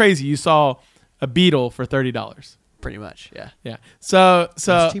 that's crazy. You saw a Beatle for $30. Pretty much, yeah. Yeah. So It's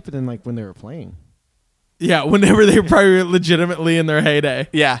cheaper than like when they were playing. yeah, whenever they were probably legitimately in their heyday.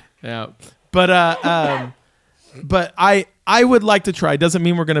 Yeah. Yeah. But I would like to try. Doesn't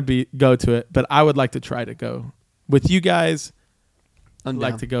mean we're gonna go to it, but I would like to try to go with you guys. I'm I'd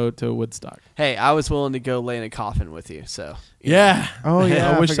like down. to go to Woodstock. Hey, I was willing to go lay in a coffin with you, so. Yeah. Oh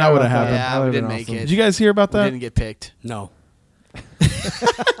yeah, I wish forgot that would have about happened. Yeah, That we would've didn't been make awesome. it. Did you guys hear about We that? didn't get picked. No.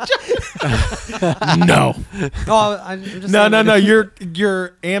 No. Oh, I'm just No, saying no, that- no.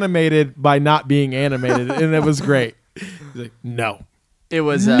 You're animated by not being animated, and it was great. He's like, no. It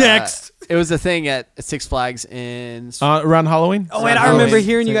was Next. It was a thing at Six Flags in. Around Halloween. Oh wait, I Halloween. remember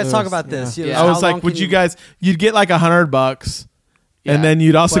hearing you So guys it talk was- about this. yeah. You know, Yeah. I how was long like, would can you guys? You'd get like $100, Yeah. and then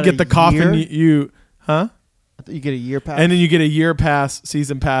you'd also What, get a the coffin. year? You huh? I thought you get a year pass. And then you get a year pass,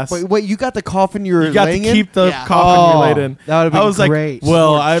 season pass. wait, you got the coffin you were You got to laying in? keep the Yeah. coffin you Oh, laid in. that would've been I was great. like,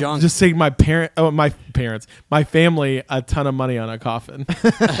 well, More I junk. just saved my my family a ton of money on a coffin.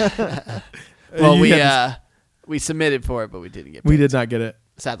 Well, You had to- we submitted for it, but we didn't get picked. we did not get it.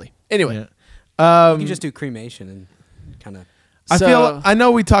 Sadly. Anyway. Yeah. You can just do cremation and kind of. I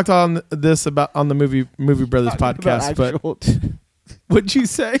know we talked on this on the movie Brothers podcast, but what'd you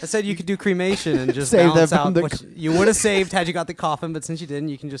say? I said you could do cremation and just Save balance that from out the what you would have saved had you got the coffin, but since you didn't,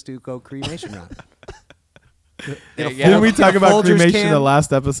 you can just go cremation route. There you go. Didn't we talk a about Folgers cremation in can. the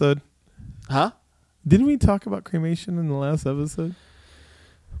last episode? Huh? Didn't we talk about cremation in the last episode?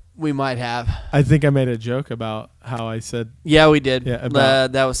 We might have. I think I made a joke about how I said, Yeah, we did. Yeah,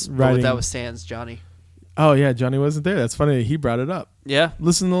 about that was writing- that was Sans Johnny. oh, yeah, Johnny wasn't there. That's funny that he brought it up. Yeah.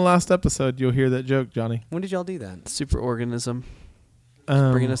 Listen to the last episode. You'll hear that joke, Johnny. When did y'all do that? Superorganism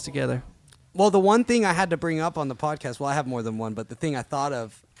Um, bringing us together. Well, the one thing I had to bring up on the podcast, well, I have more than one, but the thing I thought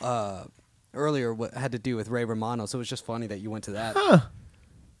of earlier had to do with Ray Romano, so it was just funny that you went to that. Huh.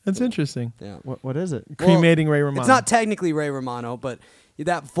 That's interesting. Yeah. What is it? Cremating Ray Romano. It's not technically Ray Romano, but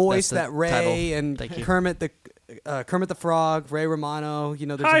that voice, That's that the Ray title. and Thank you. Kermit the Frog, Ray Romano. You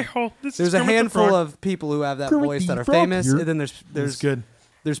know, there's this there's a handful of people who have that Kermit voice the that are Frog famous, here. and then That's there's good.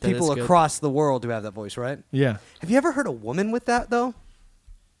 there's That people is good. across the world who have that voice, right? Yeah. Have you ever heard a woman with that though?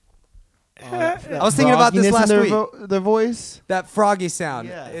 I was thinking about this last week. Their voice. That froggy sound.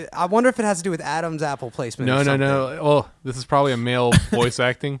 Yeah. I wonder if it has to do with Adam's apple placement. No, or no, something. no. Oh, this is probably a male voice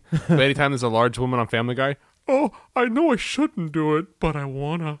acting. But anytime there's a large woman on Family Guy, oh, I know I shouldn't do it, but I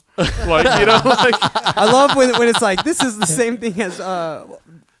wanna. Like, you know, like I love when it's like this is the same thing as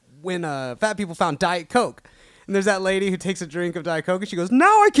when fat people found Diet Coke. And there's that lady who takes a drink of Diet Coke and she goes,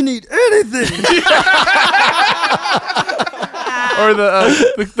 "Now I can eat anything." or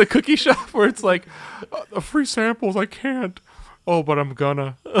the cookie shop where it's like free samples. I can't. Oh, but I'm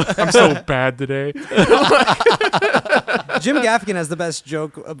gonna. I'm so bad today. Jim Gaffigan has the best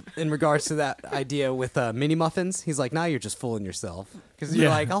joke in regards to that idea with mini muffins. He's like, "Now you're just fooling yourself," because you're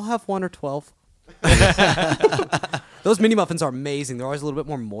Yeah. like, "I'll have 1 or 12." Those mini muffins are amazing. They're always a little bit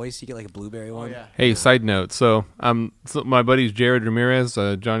more moist. You get like a blueberry one. Hey, side note. So my buddies Jared Ramirez,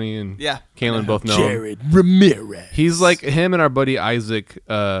 Johnny and Yeah. Kaylin both know him. Jared Ramirez. He's like him and our buddy Isaac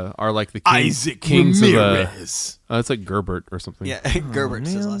are like the kings Ramirez. of it's like Gerbert or something. Yeah,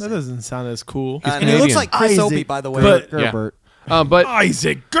 Gerbert's his Man, last that name. doesn't sound as cool. And he Canadian. looks like Chris Isaac Opie, by the way. But- Yeah. Gerbert. But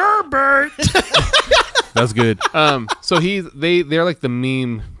Isaac Gerbert. that's good. So they're like the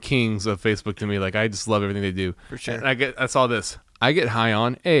meme kings of Facebook to me. Like I just love everything they do. For sure. And I saw this. I get high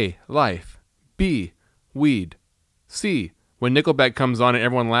on A, life, B, weed, C, when Nickelback comes on and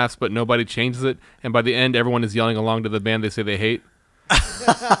everyone laughs but nobody changes it, and by the end everyone is yelling along to the band they say they hate.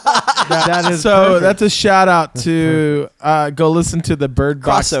 That is So perfect. that's a shout out to go listen to the Bird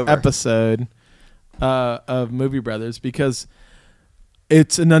Box Crossover. episode of Movie Brothers, because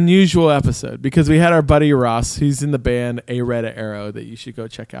It's an unusual episode because we had our buddy Ross, who's in the band A Red Arrow, that you should go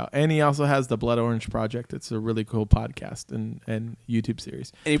check out. And he also has the Blood Orange Project. It's a really cool podcast and YouTube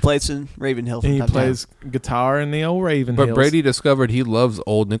series. And he plays in Ravenhill. And he plays guitar in the old Raven But Hills. Brady discovered he loves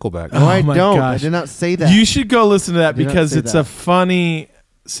old Nickelback. No, I my don't. I gosh. did not say that. You should go listen to that Did not because say it's that. a funny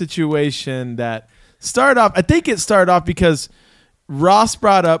situation that started off. I think it started off because Ross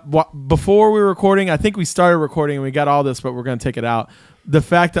brought up before we were recording. I think we started recording and we got all this, but we're going to take it out. The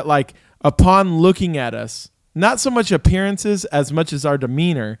fact that like upon looking at us, not so much appearances as much as our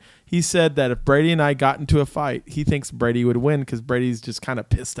demeanor, he said that if Brady and I got into a fight, he thinks Brady would win because Brady's just kind of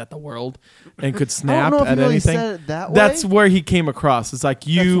pissed at the world and could snap know if at he really anything. said it that That's way. where he came across. It's like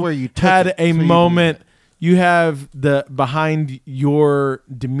you, where you took had it. a That's where you moment. You have the behind your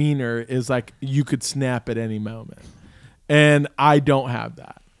demeanor is like you could snap at any moment, and I don't have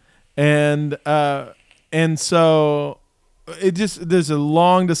that, and so it just there's a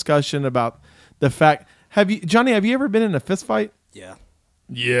long discussion about the fact. Johnny? Have you ever been in a fist fight? Yeah.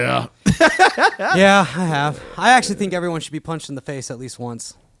 Yeah, Yeah, I have. I actually think everyone should be punched in the face at least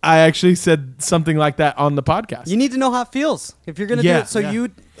once. I actually said something like that on the podcast. You need to know how it feels if you're gonna Yeah, do it.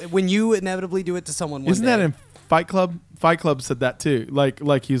 So when you inevitably do it to someone, one Isn't that day- in Fight Club? Fight Club said that too. Like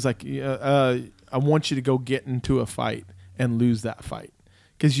he was like, I want you to go get into a fight and lose that fight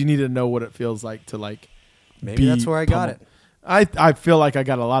because you need to know what it feels like to like. Maybe that's where I got pummeled. it. I feel like I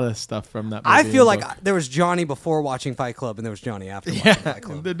got a lot of stuff from that movie. I feel and like book. there was Johnny before watching Fight Club, and there was Johnny after watching yeah, Fight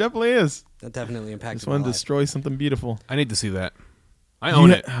Club. there definitely is. That definitely I impacted just my want to life. destroy something beautiful. I need to see that. I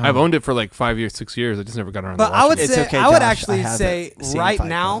own it. Oh. I've owned it for like 5 years, 6 years. I just never got around But to I would watching it. It's say, okay, I would Josh, actually I haven't say seen right Fight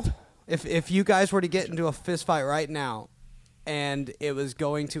now, Club. if you guys were to get into a fist fight right now, and it was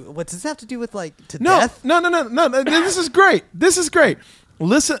going to, what does that have to do with like to death? No. This is great. This is great.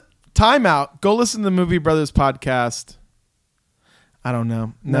 Listen, time out. Go listen to the Movie Brothers podcast. I don't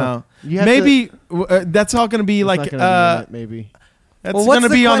know. No. You have Maybe that's all going to be It's like not gonna be in it, maybe. that's Well, going what's to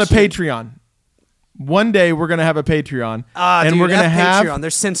be the on the question? Patreon. One day we're going to have a Patreon and Dude, we're going to F have Patreon. They're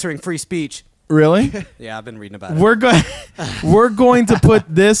censoring free speech. Really? Yeah, I've been reading about it. We're going to put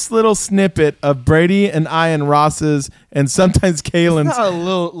this little snippet of Brady and I and Ross's and sometimes It's Kaylin's not a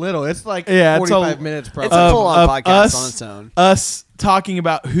little. It's like Yeah, it's a- 45 minutes probably. It's a full-on of podcast us- on its own. us talking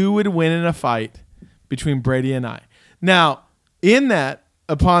about who would win in a fight between Brady and I. Now, in that,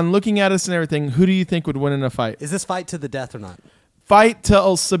 upon looking at us and everything, who do you think would win in a fight? Is this fight to the death or not? Fight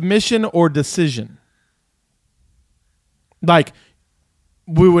till submission or decision? Like,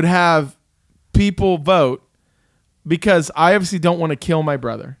 we would have people vote because I obviously don't want to kill my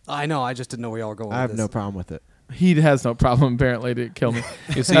brother. I know. I just didn't know where y'all were going. I have with no this. problem with it. He has no problem apparently to kill me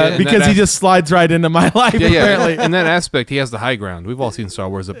You see, in because that he just slides right into my life. yeah. Apparently, In that aspect, he has the high ground. We've all seen Star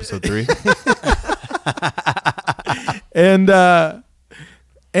Wars Episode 3. and the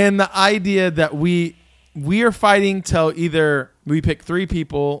idea that we are fighting till either we pick 3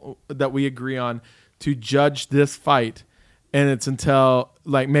 people that we agree on to judge this fight, and it's until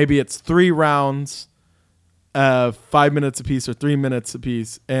like maybe it's 3 rounds, 5 minutes apiece or 3 minutes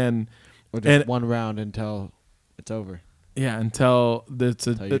apiece, and Or just And- one round until it's over. yeah, until it's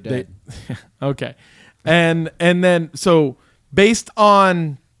a Until you're dead. okay, and then so based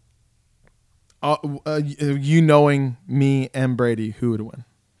on you knowing me and Brady, who would win?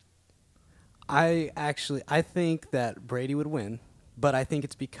 I think that Brady would win, but I think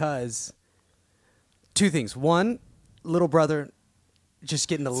it's because 2 things. One, little brother just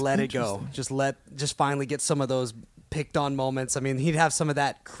getting to let it go. Just finally get some of those picked on moments. I mean, he'd have some of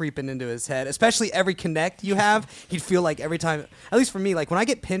that creeping into his head, especially every connect you have. He'd feel like every time, at least for me, like when I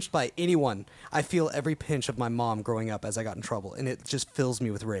get pinched by anyone, I feel every pinch of my mom growing up as I got in trouble, and it just fills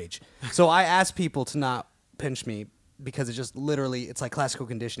me with rage. So I ask people to not pinch me because it just literally, it's like classical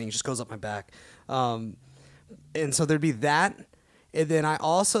conditioning. It just goes up my back. And so there'd be that. And then I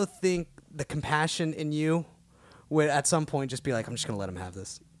also think the compassion in you would at some point just be like, I'm just going to let him have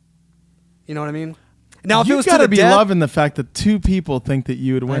this. You know what I mean? Now, if it You was got to to the be death, loving the fact that 2 people think that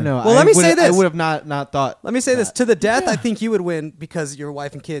you would win. I know. Well, let me say I this. would have not thought. let me say this. that. To the death, I think you would win because your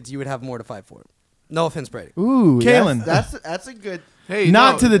wife and kids, you would have more to fight for. No offense, Brady. Ooh, Kaylin. That's a good. Hey,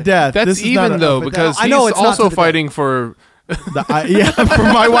 Not no, to the death. That's This is even not a- though but because I know he's it's not also to the fighting for. Yeah, for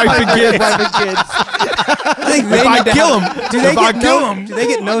my wife and kids. I think they If I need to kill have- him, do they if I get kill no, him, do they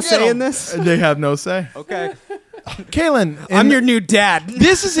get no say in this? They have no say. Okay. Kaylin, I'm and your new dad.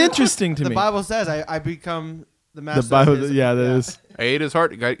 This is interesting to The me. Bible says I become the master. The Bible, of his- yeah, that is. I ate his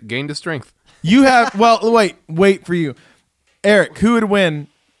heart, gained his strength. You have. Well, wait for you, Eric. Who would win?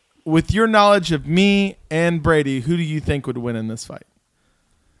 With your knowledge of me and Brady, who do you think would win in this fight?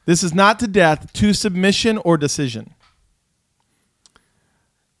 This is not to death, to submission or decision.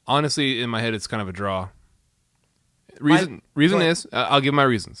 honestly, in my head, it's kind of a draw. Reason is I'll give my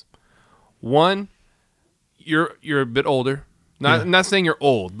reasons. One, you're a bit older. I'm not saying you're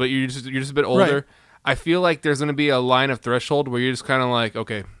old, but you're just a bit older. Right. I feel like there's going to be a line of threshold where you're just kind of like,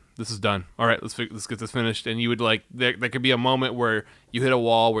 okay, this is done. All right, let's get this finished. And you would like there could be a moment where you hit a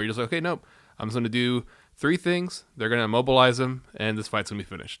wall where you're just like, okay, nope, I'm just going to do 3 things. They're going to immobilize him, and this fight's going to be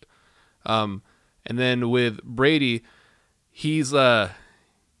finished. And then with Brady, he's a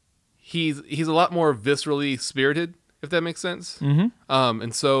lot more viscerally spirited, if that makes sense. Mm-hmm.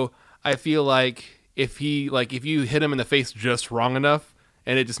 And so I feel like if you hit him in the face just wrong enough,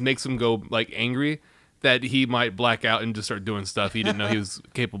 and it just makes him go like angry, that he might black out and just start doing stuff he didn't know he was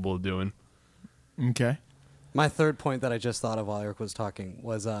capable of doing. Okay. My third point that I just thought of while Eric was talking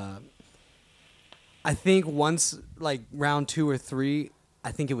was, I think once like round 2 or 3,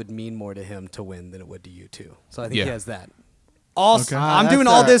 I think it would mean more to him to win than it would to you two. So I think he has that. Also, Okay. I'm doing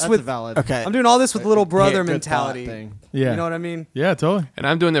all this with valid. Okay. I'm doing all this with little brother good mentality. thought thing. Yeah. You know what I mean? Yeah, totally. And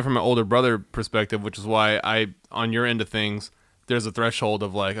I'm doing that from an older brother perspective, which is why on your end of things, there's a threshold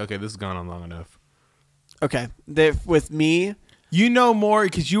of like, okay, this has gone on long enough. Okay. With me, You know more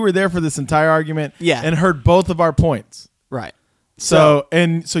because you were there for this entire argument Yeah. and heard both of our points. right. So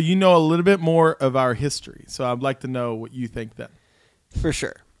you know a little bit more of our history. So I'd like to know what you think then. For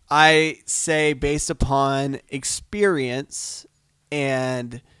sure. I say based upon experience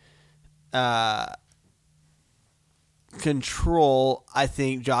and control, I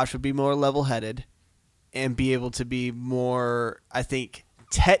think Josh would be more level-headed and be able to be more, I think,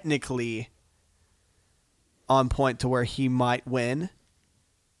 technically on point to where he might win.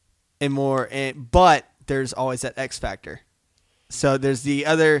 But there's always that X factor. So there's the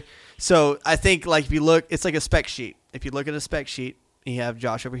other. So I think like if you look, it's like a spec sheet. If you look at a spec sheet, you have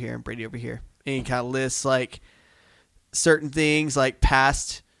Josh over here and Brady over here, and you kind of list like certain things like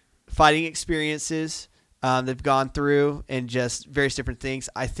past fighting experiences they've gone through and just various different things.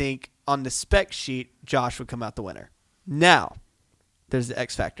 I think on the spec sheet, Josh would come out the winner. Now, there's the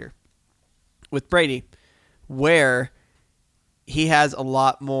X factor with Brady, where he has a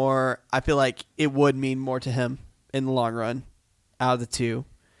lot more. I feel like it would mean more to him in the long run out of the two,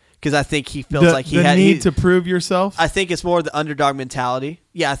 because I think he feels like the need to prove yourself. I think it's more the underdog mentality.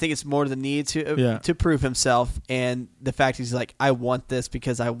 Yeah, I think it's more the need to prove himself, and the fact he's like, I want this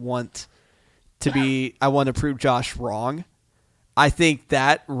because I want to prove Josh wrong. I think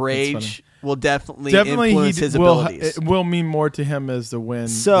that rage will definitely influence his abilities. It will mean more to him as the win.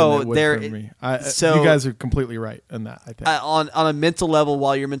 So than it would there, for me. so you guys are completely right in that. I think on a mental level,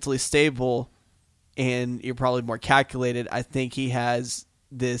 while you're mentally stable and you're probably more calculated, I think he has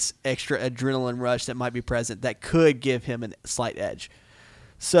this extra adrenaline rush that might be present that could give him a slight edge.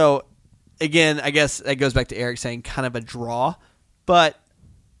 So, again, I guess that goes back to Eric saying kind of a draw. But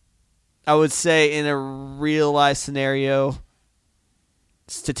I would say in a real-life scenario,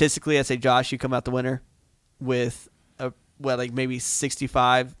 statistically, I'd say, Josh, you come out the winner with maybe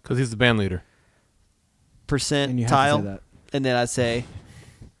 65% Because he's the band leader. And you have to tile. say that. And then I'd say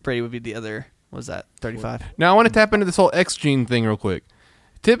Brady would be the other, what was that, 35? Now, I want to tap into this whole X gene thing real quick.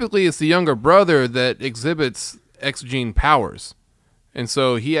 Typically, it's the younger brother that exhibits X gene powers. And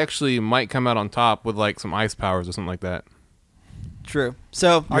so he actually might come out on top with like some ice powers or something like that. True.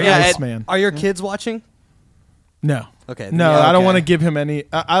 So, You're yeah, Ice Man. Are your kids watching? No. Okay. No, yeah, I don't okay. want to give him any.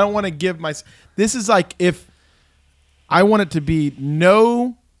 I don't want to give my. This is like if I want it to be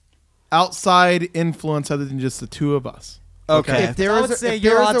no outside influence other than just the two of us. Okay. If there I is would a- say if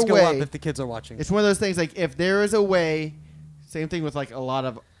there your is odds a go up way- if the kids are watching. It's one of those things like if there is a way, same thing with like a lot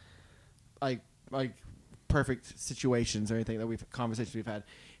of like perfect situations or anything that conversations we've had.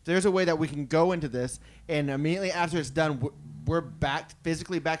 If there's a way that we can go into this and immediately after it's done, we're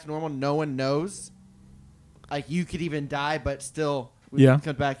physically back to normal. No one knows. Like you could even die, but still, when Yeah. it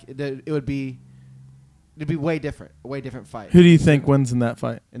comes back, it'd be way different, a way different fight. Who do you think wins in that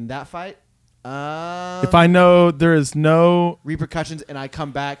fight? In that fight, If I know there is no. repercussions and I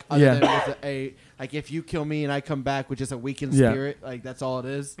come back other Yeah. than with a like if you kill me and I come back with just a weakened Yeah. spirit, like that's all it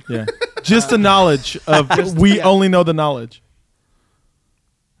is. Yeah. Just the knowledge of. We yeah. only know the knowledge.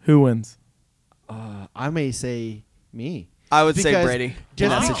 Who wins? I may say me. I would say Because- Brady in Just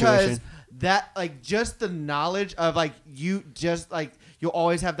that because situation. that like just the knowledge of like you just like you'll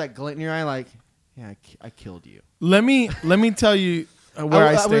always have that glint in your eye like yeah I killed you. Let me tell you where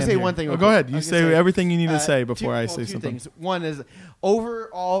I I'm stand. gonna say here. one thing. Oh, real go quick. ahead. I You was gonna say everything you need to say two- before I say two something. things. One is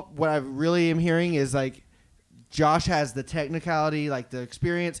overall what I really am hearing is like Josh has the technicality, like the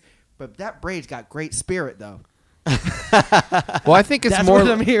experience, but that Braid's got great spirit though. Well, I think it's That's more. what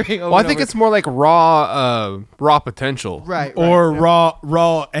I'm hearing. Well, I think it's more like raw potential. right. or right.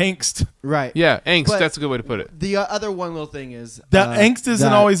 raw angst. Right. Yeah, angst. But- That's a good way to put it. The other one little thing is That angst isn't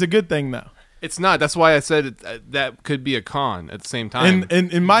that- always a good thing, though. It's not. That's why I said that could be a con at the same time.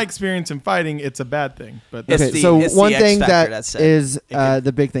 And in my experience in fighting, it's a bad thing. But It's Okay, the- so it's the one X thing factor that that said is it could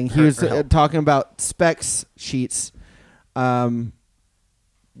the big thing. He hurt was or help. talking about specs sheets.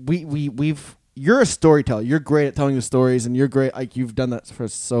 You're a storyteller. You're great at telling the stories, and you're great. Like you've done that for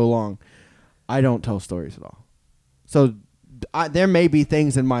so long. I don't tell stories at all. So there may be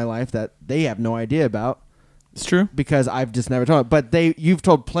things in my life that they have no idea about it's true. because I've just never told. But you've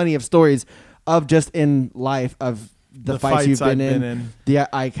told plenty of stories of just in life of the fights you've I've been in. The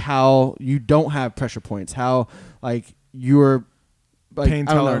like how you don't have pressure points. How like you're like, Pain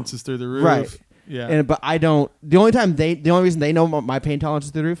I don't know. tolerance is through the roof. Right. Yeah. But I don't. The only reason they know my pain tolerance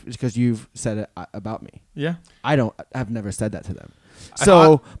is through the roof is because you've said it about me. yeah. I've never said that to them.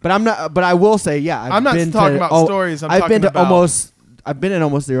 So, but I'm not. But I will say, yeah. I'm not been talking to, about stories, I'm I've been talking to about- almost. I've been in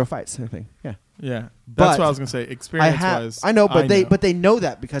almost zero fights. I think. Yeah. Yeah. But That's what I was gonna say. Experience wise, I know, but they know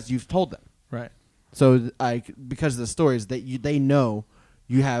that because you've told them. right. So because of the stories that they know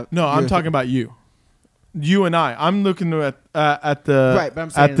you have. No, I'm you're- talking about you. You and I. I'm looking at the Right, but I'm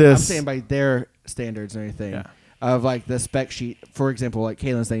saying at this. I'm saying by their standards and everything Yeah. of like the spec sheet. For example, like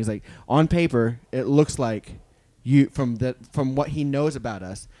Kalen's thing is like on paper, it looks like you from what he knows about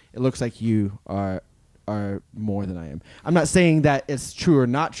us. It looks like you are more than I am. I'm not saying that it's true or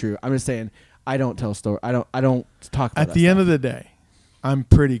not true. I'm just saying I don't tell story. I don't talk about At the end of the day, I'm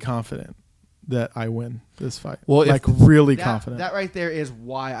pretty confident that I win this fight. Well, if- like really that, confident. That right there is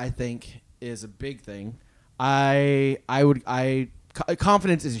why I think is a big thing.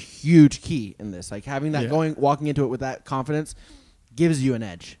 Confidence is a huge key in this. Like having that Yeah. walking into it with that confidence gives you an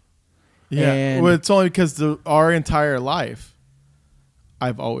edge. Yeah, And- well, it's only because our entire life,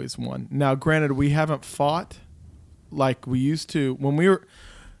 I've always won. Now, granted, we haven't fought like we used to when we were.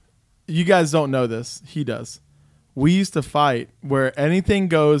 You guys don't know this. He does. We used to fight where anything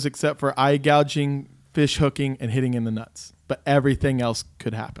goes except for eye gouging, fish hooking, and hitting in the nuts. But everything else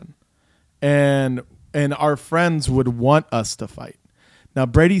could happen, and our friends would want us to fight. Now,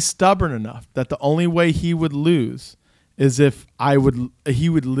 Brady's stubborn enough that the only way he would lose is if he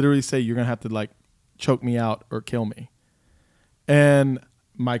would literally say, you're going to have to like choke me out or kill me. And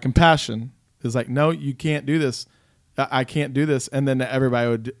my compassion is like, no, you can't do this. I can't do this. And then everybody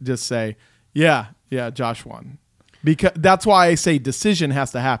would just say, yeah, Josh won. Because that's why I say decision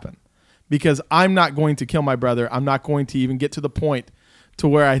has to happen, because I'm not going to kill my brother. I'm not going to even get to the point to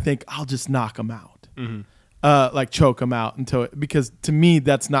where I think I'll just knock him out. Like choke him out because to me,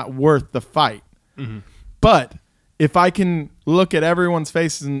 that's not worth the fight. But if I can look at everyone's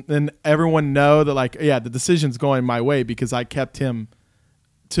faces and everyone know that like, yeah, the decision's going my way because I kept him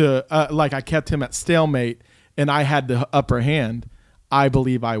I kept him at stalemate and I had the upper hand, I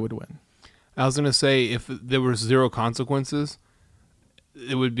believe I would win. I was gonna say if there were zero consequences,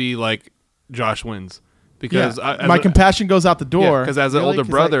 it would be like Josh wins because Yeah. My compassion goes out the door. Because as an Really? older 'Cause,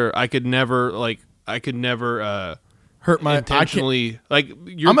 brother, I could never hurt my intentionally like.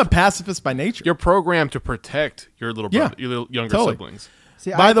 I'm a pacifist by nature. You're programmed to protect your little brother, Yeah. your little younger Totally. siblings.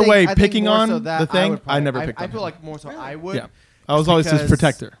 See, By the way, I think picking more on so that the thing, would I never probably- picked I on feel him. like more so I would. Yeah. I was always his because-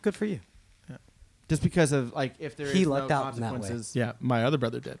 protector. Good for you. Just because of like if there He is lucked no out in that way. consequences. Yeah, my other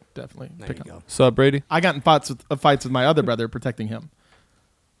brother did definitely. There pick you on go. What's up, Brady? I got in fights with my other brother protecting him.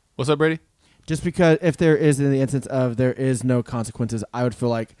 What's up, Brady? Just because if there is in the instance of there is no consequences, I would feel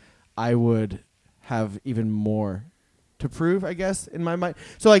like I would have even more to prove, I guess, in my mind.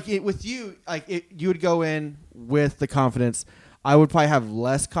 So like with you, like you would go in with the confidence. I would probably have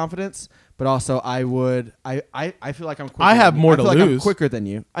less confidence, but also I would. I feel like I'm quicker. I have than you. more I feel to like I'm lose. quicker than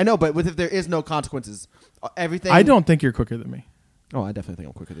you. I know, but if there is no consequences, everything. I don't think you're quicker than me. Oh, I definitely think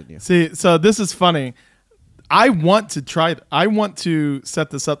I'm quicker than you. See, so this is funny. I want to try. I want to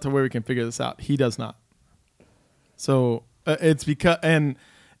set this up to where we can figure this out. He does not. So it's because and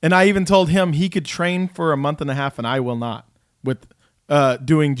I even told him he could train for a month and a half, and I will not with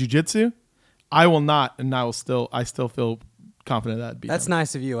doing jujitsu. I will not, and I still feel confident that I'd beat That's him.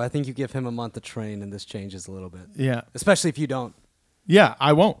 nice of you. I think you give him a month to train, and this changes a little bit. Yeah, Especially if you don't. yeah,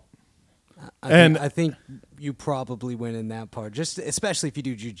 I won't. I think you probably win in that part. Just especially if you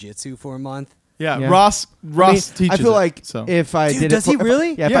do jujitsu for a month. Yeah, Yeah. Ross I teaches. feel it, like so. if I Dude, did does it, he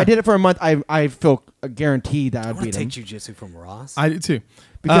really? If Yeah. I did it for a month, I feel guaranteed that I I'd want to beat him take jujitsu from Ross. I do too.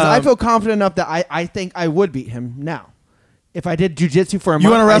 because I Um, feel confident enough that I think I would beat him now. If I did jujitsu for a month, You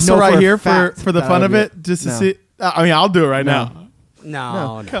want to wrestle I know right a here for fact the that fun I of would it, just to No. see? I mean, I'll do it right No. now.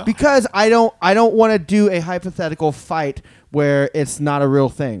 No. Because I don't want to do a hypothetical fight where it's not a real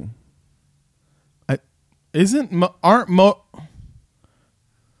thing. I'm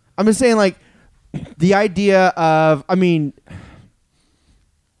just saying, like, the idea of, I mean,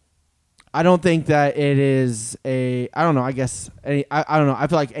 I don't think that it is I don't know, I guess, I don't know. I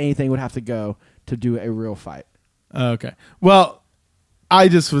feel like anything would have to go to do a real fight. Okay. Well, I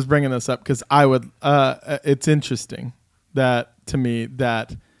just was bringing this up because I would, it's interesting that to me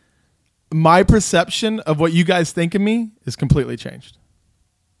that my perception of what you guys think of me is completely changed.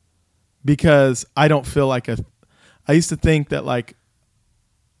 Because I don't feel like I used to think that like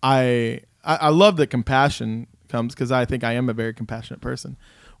I love that compassion comes because I think I am a very compassionate person.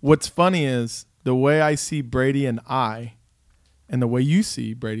 What's funny is the way I see Brady and I, and the way you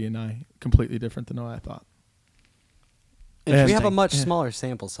see Brady and I, completely different than what I thought. And We have a much smaller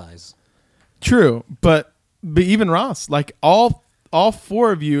sample size. True, but even Ross, like all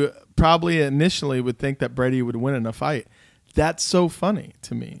four of you probably initially would think that Brady would win in a fight. That's so funny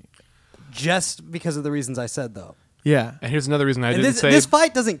to me. Just because of the reasons I said, though. Yeah. And here's another reason I And didn't say. this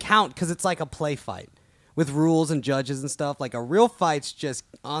fight doesn't count because it's like a play fight with rules and judges and stuff. Like a real fight's just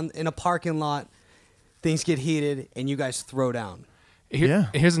in a parking lot, things get heated, and you guys throw down.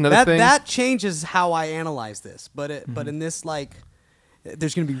 Here's another thing. That changes how I analyze this. But but in this, like,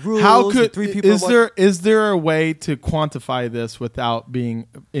 there's going to be rules. How and could 3 people is there a way to quantify this without being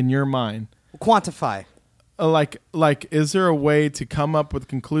in your mind? quantify? Like is there a way to come up with a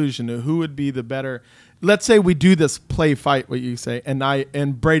conclusion of who would be the better? Let's say we do this play fight, what you say,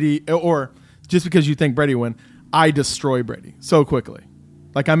 and Brady, or just because you think Brady win, I destroy Brady so quickly,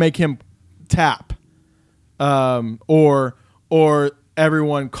 like I make him tap, or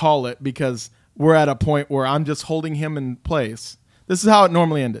everyone call it because we're at a point where I'm just holding him in place. This is how it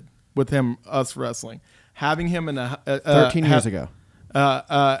normally ended with us wrestling, having him in a 13 years ago.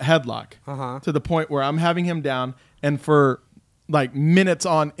 Headlock to the point where I'm having him down, and for like minutes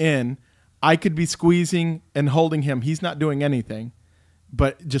on end, I could be squeezing and holding him. He's not doing anything,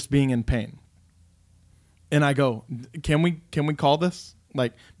 but just being in pain. And I go, can we call this?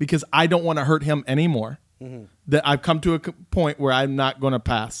 Like, because I don't want to hurt him anymore. That I've come to a point where I'm not going to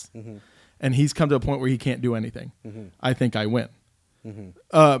pass, and he's come to a point where he can't do anything. I think I win.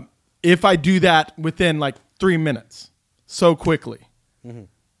 If I do that within like 3 minutes, so quickly,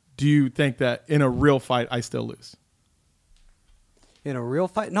 do you think that in a real fight I still lose? In a real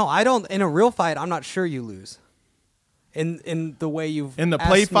fight? No, I don't. In a real fight, I'm not sure you lose. In the way you've in the asked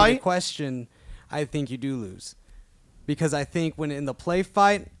play me fight the question, I think you do lose, because I think when the play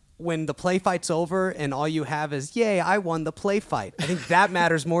fight's over and all you have is, yay, I won the play fight, I think that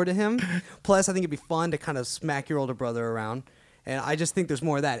matters more to him. Plus, I think it'd be fun to kind of smack your older brother around, and I just think there's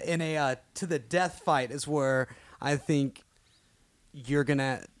more of that. In a to the death fight is where I think you're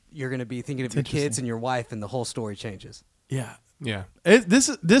gonna be thinking of your kids and your wife, and the whole story changes. Yeah. yeah.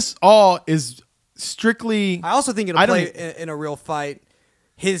 This all is strictly. I also think in a real fight,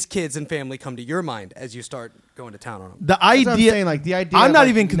 his kids and family come to your mind as you start going to town on them. The That's what I'm idea, saying, like, the idea I'm of, not like,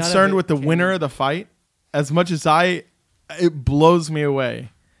 even none of concerned it with the can winner be- of the fight as much as it blows me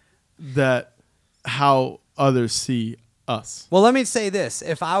away that how others see us. Well, let me say this.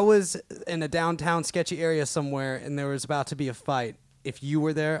 If I was in a downtown sketchy area somewhere and there was about to be a fight, if you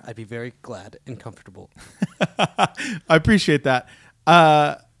were there, I'd be very glad and comfortable. I appreciate that.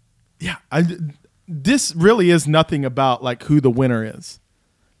 This really is nothing about like who the winner is,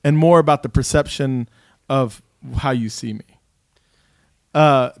 and more about the perception of how you see me.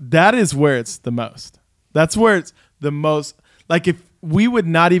 That is where it's the most. That's where it's the most. Like if we would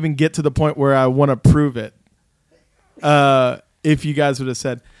not even get to the point where I want to prove it, if you guys would have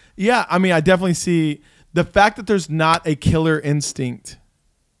said, yeah, I mean, I definitely see the fact that there's not a killer instinct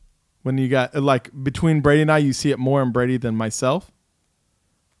when you got like between Brady and I, you see it more in Brady than myself.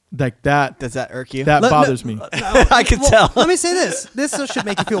 Like that. Does that irk you? That bothers me. I could tell. Let me say this. This should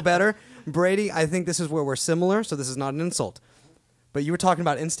make you feel better. Brady, I think this is where we're similar, so this is not an insult. But you were talking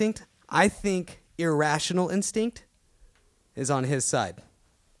about instinct. I think irrational instinct is on his side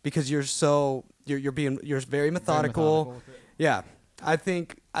because you're very methodical. Yeah. I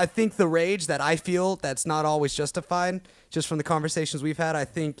think the rage that I feel that's not always justified, just from the conversations we've had, I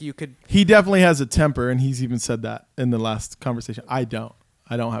think you could. He definitely has a temper, and he's even said that in the last conversation. I don't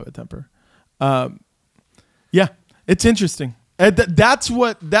have a temper. Yeah, it's interesting. That's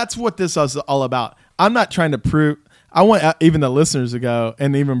what this is all about. I'm not trying to prove. I want even the listeners to go,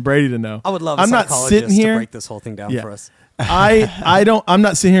 and even Brady to know. I would love a I'm not psychologist sitting here to break this whole thing down for us. I'm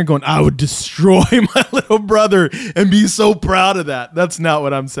not sitting here going, I would destroy my little brother and be so proud of that. That's not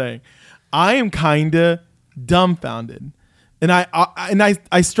what I'm saying. I am kind of dumbfounded And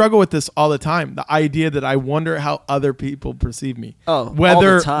I struggle with this all the time. The idea that I wonder how other people perceive me. Oh,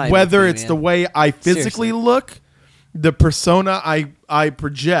 whether all the time whether with me, it's man. the way I physically Seriously. look, the persona I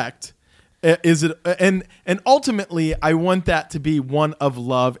project, is it and ultimately I want that to be one of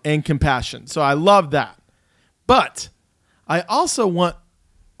love and compassion. So I love that. But I also want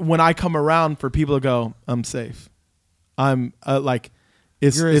when I come around for people to go, I'm safe. I'm like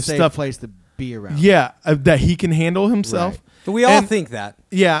it's You're a it's safe stuff place to be around. yeah, that he can handle himself. Right. But we all And- think that.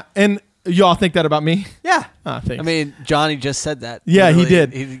 Yeah, and y'all think that about me? Yeah. Thanks. I mean, Johnny just said that. Yeah, he Literally,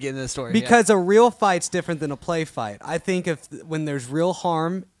 did. He did get into the story. Because a real fight's different than a play fight. I think when there's real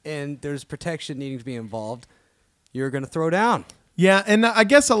harm and there's protection needing to be involved, you're going to throw down. yeah, and I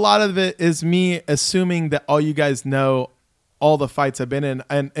guess a lot of it is me assuming that all you guys know all the fights I've been in.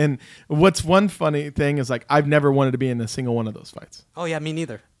 And what's one funny thing is like I've never wanted to be in a single one of those fights. Oh, yeah, me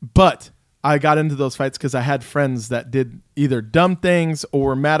neither. But I got into those fights because I had friends that did either dumb things or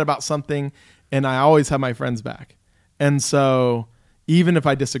were mad about something, and I always have my friends back. And so even if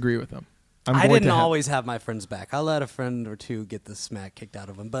I disagree with them, I didn't always have my friends back. I let a friend or two get the smack kicked out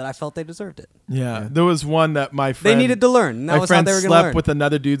of them, but I felt they deserved it. Yeah, there was one that my friend They needed to learn. And that my was how friend they were going to slept learn. with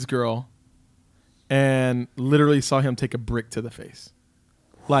another dude's girl, and literally saw him take a brick to the face.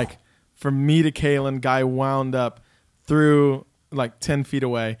 Like from me to Kalen, guy wound up through like 10 feet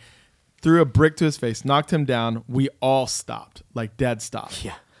away, threw a brick to his face, knocked him down. We all stopped, like dead stopped.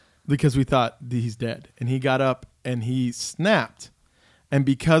 Yeah. Because we thought he's dead. And he got up and he snapped. And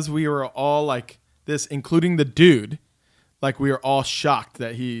because we were all like this, including the dude, like we were all shocked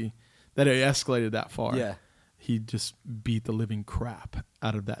that it escalated that far. Yeah. He just beat the living crap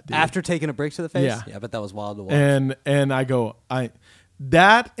out of that dude. After taking a break to the face? Yeah. but that was wild to watch. And I go,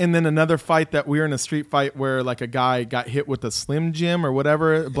 that and then another fight that we were in a street fight where like a guy got hit with a Slim Jim or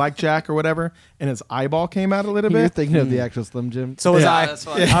whatever, blackjack or whatever, and his eyeball came out a little You're bit. thinking of the actual Slim Jim. So was Yeah, I. That's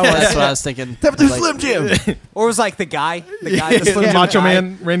what I was thinking. Slim Jim. Or was like the guy, the Slim Jim Macho guy.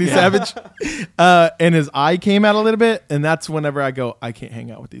 Man, Randy Savage. And his eye came out a little bit. And that's whenever I go, I can't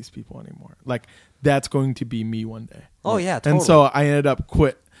hang out with these people anymore. Like, that's going to be me one day. Oh, yeah, totally. And so I ended up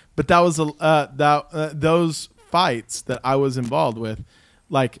quit. But that was those fights that I was involved with.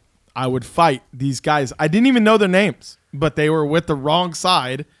 Like, I would fight these guys. I didn't even know their names, but they were with the wrong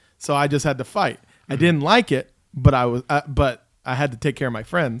side. So I just had to fight. I didn't like it, but but I had to take care of my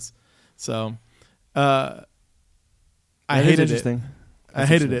friends. So, I That is hated it. interesting. I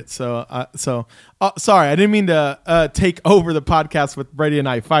hated it. So sorry, I didn't mean to take over the podcast with Brady and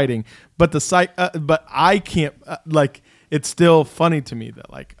I fighting, but but I can't like. It's still funny to me that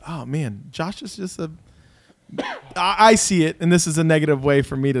like, oh man, Josh is just a. I see it, and this is a negative way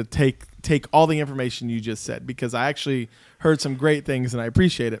for me to take all the information you just said because I actually heard some great things and I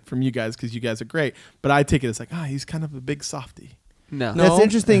appreciate it from you guys because you guys are great. But I take it as like, he's kind of a big softie. No. That's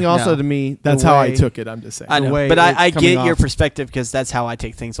interesting also No. to me. That's the how I way- took it. I'm just saying. I the know, way but it's I coming get your off. perspective because that's how I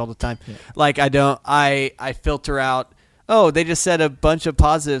take things all the time. Like I filter out. Oh, they just said a bunch of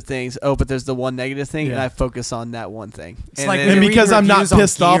positive things. Oh, but there's the one negative thing, and Yeah. I focus on that one thing. It's like then- and read because I'm not reviews on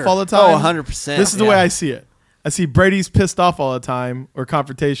pissed off gear. all the time. Oh, 100%. This is the way I see it. I see Brady's pissed off all the time or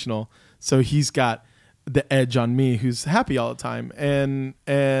confrontational, so he's got the edge on me, who's happy all the time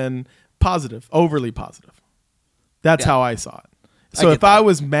and positive, overly positive. That's Yeah. how I saw it. So get if I that.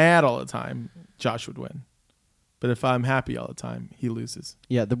 was mad all the time, Josh would win. But if I'm happy all the time, he loses.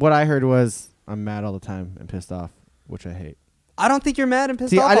 Yeah, what I heard was I'm mad all the time and pissed off, which I hate. I don't think you're mad and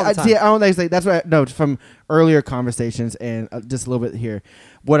pissed See, off all the time. I don't like that's what I no from earlier conversations and just a little bit here.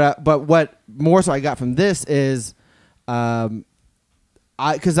 But what more so I got from this is,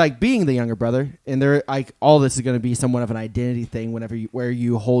 because like being the younger brother and there like all this is going to be somewhat of an identity thing where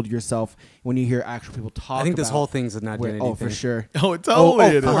you hold yourself when you hear actual people talk. I think this about whole thing's an identity oh thing. for sure. Oh, it totally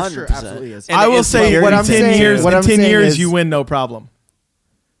it for is. sure, 100%. absolutely is. And I will it's say what in I'm 10 saying- years, what in I'm 10 saying years is- you win no problem.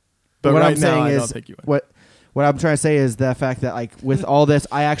 But what right I'm saying now I is don't think you win. what I'm trying to say is the fact that like with all this,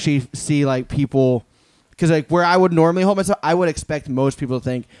 I actually see like people because like where I would normally hold myself, I would expect most people to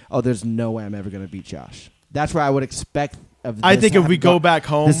think, oh, there's no way I'm ever going to beat Josh. That's where I would expect. I think if we go back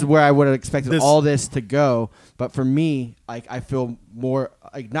home, this is where I would have expected this- all this to go. But for me, like I feel more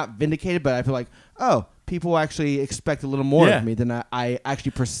like not vindicated, but I feel like people actually expect a little more Yeah. of me than I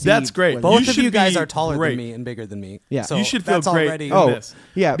actually perceive. That's great. when- Both You of should you guys be are taller great. than me and bigger than me. Yeah. So you should feel that's great already. in Oh, this.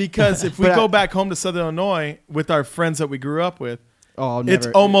 yeah. Because if we But go I- back home to Southern Illinois with our friends that we grew up with, I'll it's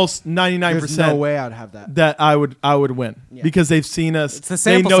never- almost There's 99% no way I'd have that. that I would win Yeah. because they've seen us. It's the they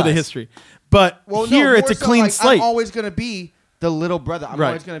sample know the size. history. But Well, here no, it's a more so, clean like, slate. I'm always going to be the little brother. I'm Right.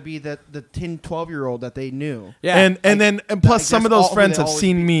 always going to be the 10, 12-year-old that they knew. Yeah. and plus like, some of that's those all friends they have always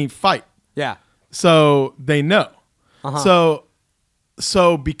seen me fight. Yeah. So they know.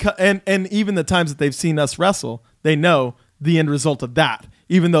 So because and even the times that they've seen us wrestle, they know the end result of that,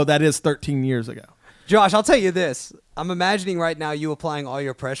 even though that is 13 years ago. Josh, I'll tell you this. I'm imagining right now you applying all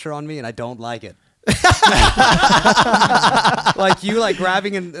your pressure on me, and I don't like it. Like you like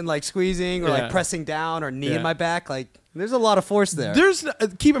grabbing and like squeezing or Yeah. like pressing down or knee Yeah. in my back. Like there's a lot of force there.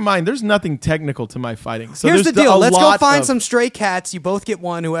 Keep in mind, there's nothing technical to my fighting. So Here's the there's deal. a Let's go lot find of- some stray cats. You both get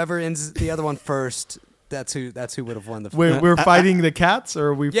one. Whoever ends the other one first, that's who would have won the fight. We're fighting the cats,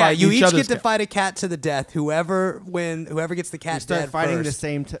 or we Yeah, fight you each each other's get to cat? fight a cat to the death. Whoever gets the You cat start dead fighting first.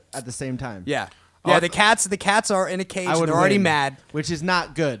 at the same time. Yeah. Yeah, the cats are in a cage. I And would they're already win, mad. which is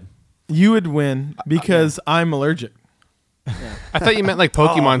not good. You would win because I'm allergic. I thought you meant like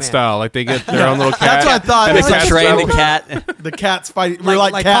Pokemon man. style, like they get their own little cat. That's what I thought. and It's the like cats Train the travel. cat. The cats fight. We're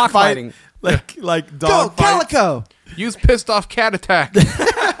Like like cat cockfighting. fight, like Go, dog fight. Calico! Use pissed off cat attack.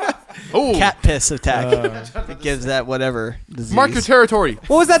 Oh, Cat piss attack. It gives that whatever disease. mark your territory.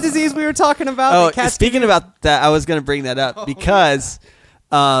 What was that disease we were talking about? Oh, The cats speaking about that, I was going to bring that up because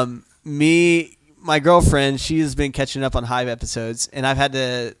my girlfriend, she has been catching up on Hive episodes, and I've had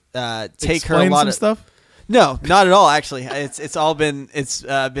to take her a Explain lot some of stuff. No, not at all. Actually, it's all been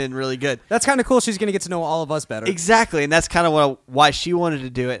been really good. That's kind of cool. She's gonna get to know all of us better. Exactly, and that's kind of why she wanted to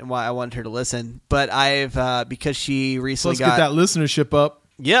do it and why I wanted her to listen. But I've because she So recently let's get that listenership up.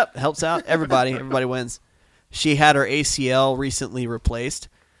 Yep, helps out everybody. Everybody wins. She had her ACL recently replaced,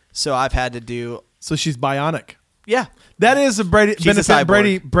 so I've had to do. So she's bionic. Yeah, That is a Brady She's a benefit.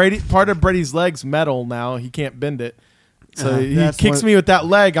 cyborg. Brady part of Brady's leg's metal now. He can't bend it. So he That's kicks what- me with that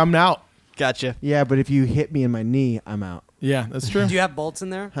leg. I'm out. gotcha. Yeah, but if you hit me in my knee, I'm out. Yeah, that's true. Do you have bolts in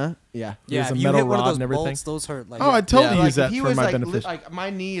there? Huh? Yeah. Yeah, There's a if you metal hit one of rod those and everything. bolts, those hurt. Like, Oh, I totally Yeah. use that if he for was my like, benefit. like my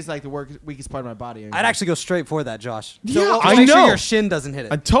knee is like the weakest part of my body. I'd actually go straight for that, Josh. Yeah, So, I make sure know. your shin doesn't hit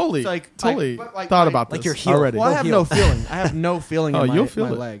it. I totally, It's like- totally but like thought my- about like this your heel. already. Well, I Go have heel. no feeling. I have no feeling Oh, in you'll my feel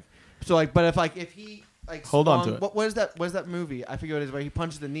it. leg. So like, but if like if he like Hold on swung- to it. What is that? What is that movie? I forget what it is. Where he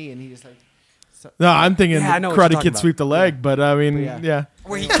punches the knee and he just like. No, I'm thinking Yeah, I know what you're Karate talking Kid about. sweep the leg, but I mean, But yeah.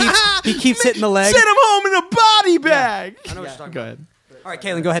 Where he keeps hitting the leg. Send him home in a body bag. I know what you're talking Go about. ahead. All right,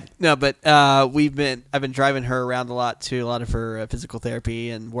 Kaylin, go ahead. No, but I've been driving her around a lot to a lot of her physical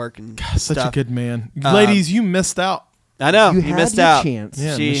therapy and work and Such stuff. a good man. Ladies, you missed out. I know you, had missed your out. chance.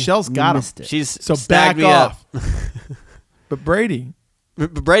 Yeah, She- Michelle's You got him. missed it. She's So snagged back me off. up. But Brady,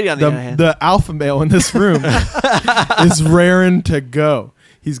 But Brady on the other hand, the alpha male in this room, is raring to go.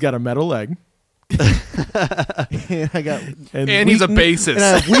 He's got a metal leg, And I got And he's a and I bassist.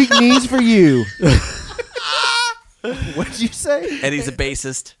 have weak knees for you. What'd you say? and he's a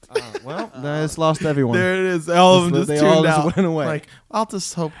bassist. Well, I just lost everyone. there it is. All of them They just all tuned just out. went away. Like, I'll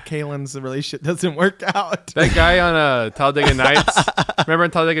just hope Kaylin's relationship doesn't work out. That guy on Talladega Nights. Remember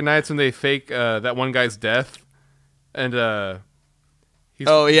on Talladega Nights when they fake that one guy's death, and he's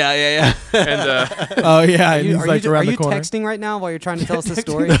Oh yeah. and Oh yeah, and Are he's like you, around are the you corner. texting right now while you're trying to tell us the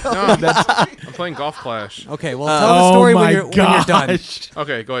story? no, I'm playing Golf Clash. Okay, well, tell the story when you're done. gosh.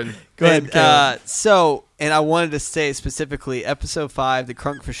 Okay, go ahead. Go ahead, Kaylin. And I wanted to say specifically, episode 5, the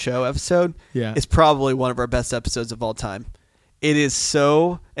Crunk for Show episode, Yeah. is probably one of our best episodes of all time. It is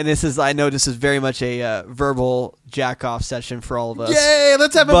so, and I know this is very much a verbal jack off session for all of us. Yay!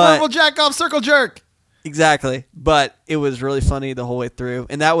 Let's have a But- verbal jack off circle jerk. Exactly, but it was really funny the whole way through,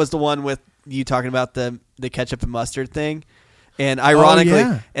 and that was the one with you talking about the ketchup and mustard thing, and ironically,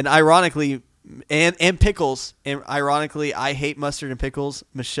 and pickles, and ironically, I hate mustard and pickles.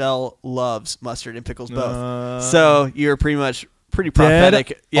 Michelle loves mustard and pickles both, so you're pretty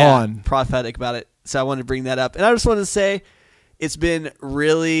prophetic, on. prophetic about it. So I wanted to bring that up, and I just wanted to say it's been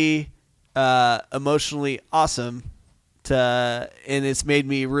really emotionally awesome. And it's made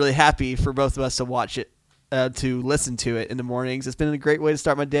me really happy for both of us to watch it, to listen to it in the mornings. It's been a great way to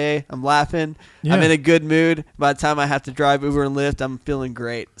start my day. I'm laughing. Yeah. I'm in a good mood. By the time I have to drive Uber and Lyft, I'm feeling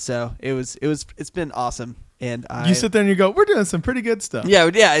great. So it's been awesome. And You sit there and you go, "We're doing some pretty good stuff."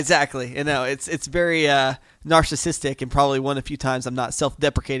 yeah, exactly. You know, it's very narcissistic and probably one of the few times I'm not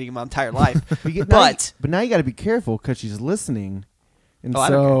self-deprecating in my entire life. But now you got to be careful because she's listening, and Oh, I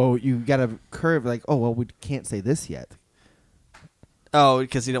don't so you got to curve like, oh well, we can't say this yet. Oh,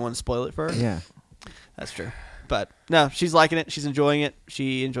 because you don't want to spoil it for her? Yeah. That's true. But no, she's liking it. She's enjoying it.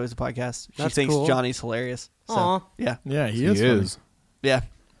 She enjoys the podcast. She That's thinks cool. Johnny's hilarious. So, Aw. yeah. Yeah, he He is. funny. is. Yeah.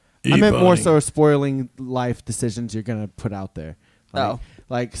 I meant more so spoiling life decisions you're gonna put out there. Oh.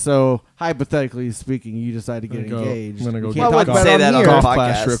 Like so, hypothetically speaking, you decide to get I'm gonna go- engaged. I'm gonna go You get can't Well, I talk wouldn't about say it that on on the here. Golf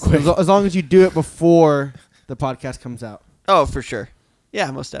clash real podcast. quick. As long as you do it before the podcast comes out. Oh, for sure. Yeah,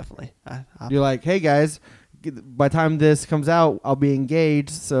 most definitely. You're like, hey guys, by the time this comes out, I'll be engaged,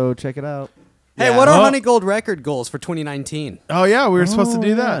 so check it out. Hey, Yeah. what are Oh. Honey Gold record goals for 2019? Oh yeah, we were supposed to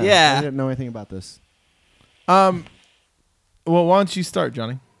do that. Yeah. I didn't know anything about this. Well, why don't you start,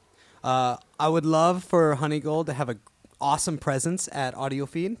 Johnny? I would love for Honey Gold to have a awesome presence at Audio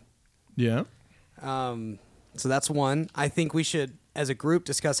Feed. Yeah. So that's one. I think we should, as a group,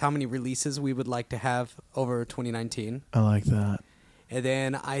 discuss how many releases we would like to have over 2019. I like that. And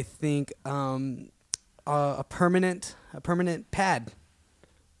then I think a permanent pad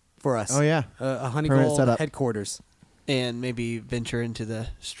for us. Oh, yeah. A Honey Permanent Gold setup. headquarters. And maybe venture into the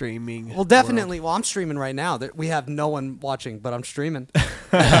streaming. Well, definitely. Well, I'm streaming right now. We have no one watching, but I'm streaming.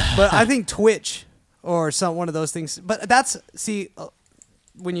 But I think Twitch or one of those things. But that's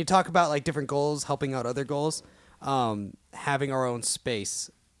when you talk about like different goals, helping out other goals, having our own space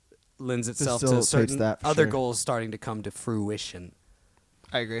lends itself to Facilitates certain that, for other sure. goals starting to come to fruition.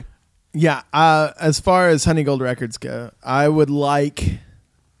 I agree. Yeah. As far as Honey Gold Records go, I would like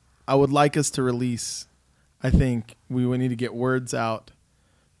us to release. I think we would need to get words out.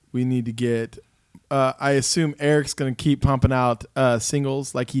 We need to get. I assume Eric's going to keep pumping out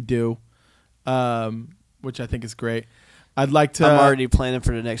singles like he do, which I think is great. I'd like to. I'm already planning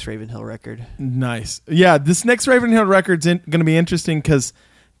for the next Ravenhill record. Nice. Yeah, this next Ravenhill record's going to be interesting because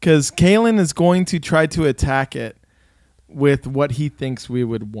Kalen is going to try to attack it with what he thinks we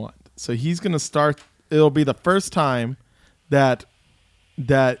would want. So he's going to start. It'll be the first time that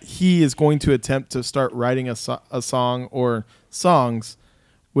he is going to attempt to start writing a song or songs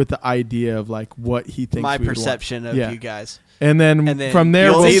with the idea of like what he thinks My we would want. perception of Yeah. you guys. And then from there,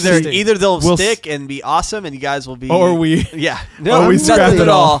 you'll we'll either see. either they'll We'll stick and be awesome, and you guys will be. Or we- Yeah. or No, we nothing scrap it at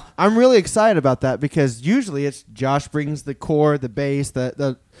all. all. I'm really excited about that because usually it's Josh brings the core, the bass,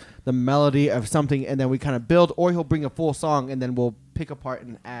 the melody of something, and then we kind of build, or he'll bring a full song, and then we'll pick apart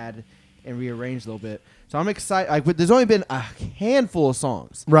and add and rearrange a little bit. So I'm excited. Like, there's only been a handful of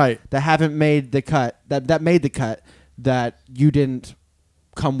songs Right. that haven't made the cut, that made the cut, that you didn't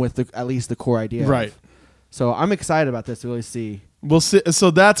come with at least the core idea. of. Right. So I'm excited about this to really see. We'll see. So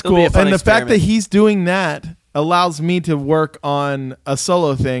that's It'll be cool. a fun And the fact that experiment. he's doing that allows me to work on a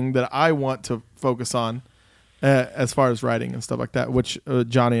solo thing that I want to focus on as far as writing and stuff like that, which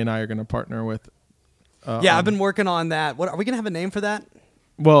Johnny and I are going to partner with. Yeah, I've been working on that. What are we gonna have a name for that?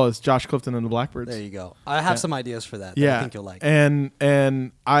 Well, it's Josh Clifton and the Blackbirds. There you go. I have some ideas for that. That Yeah, I think you'll like. and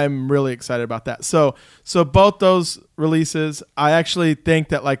I'm really excited about that. So both those releases, I actually think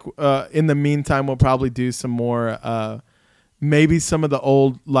that like in the meantime we'll probably do some more, maybe some of the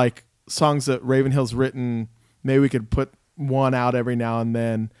old like songs that Ravenhill's written. Maybe we could put one out every now and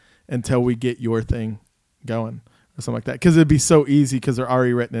then until we get your thing going or something like that. Because it'd be so easy because they're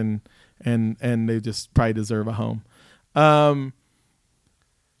already written and they just probably deserve a home.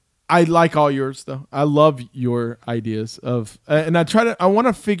 I like all yours though. I love your ideas of, and I want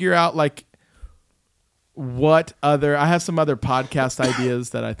to figure out like I have some other podcast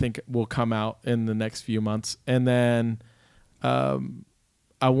ideas that I think will come out in the next few months. And then,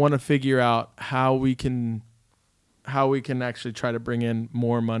 I want to figure out how we can actually try to bring in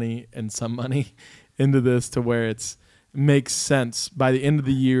more money and some money into this to where it makes sense by the end of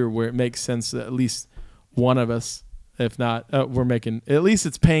the year, where it makes sense that at least one of us, if not, we're making, at least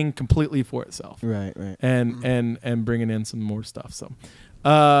it's paying completely for itself. Right. And bringing in some more stuff. So,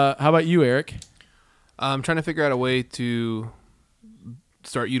 how about you, Eric? I'm trying to figure out a way to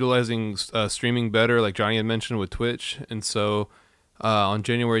start utilizing streaming better, like Johnny had mentioned with Twitch. And so on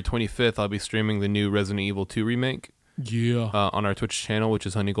January 25th, I'll be streaming the new Resident Evil 2 remake Yeah. on our Twitch channel, which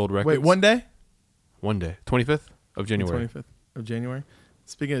is Honey Gold Records. Wait, one day? One day. 25th of January. 25th of January.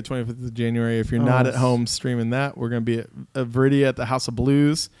 Speaking of 25th of January, if you're not at home streaming that, we're going to be at Viridia at the House of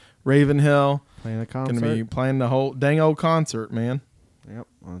Blues, Ravenhill. Playing a concert. Going to be playing the whole dang old concert, man. Yep,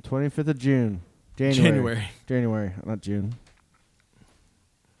 on the 25th of June. January. January, not June.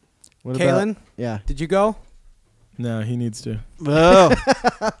 What Kalen, Yeah. did you go? No, he needs to. Oh,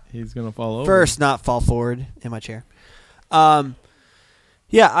 He's going to fall over. first, not fall forward in my chair. Yeah,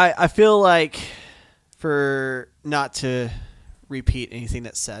 I feel like for not to repeat anything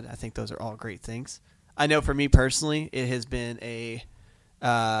that's said, I think those are all great things. I know for me personally, it has been a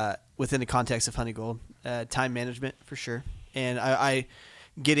within the context of Honey Gold, time management for sure, and I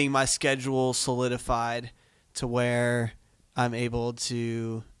getting my schedule solidified to where I'm able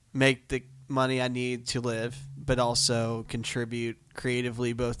to make the money I need to live, but also contribute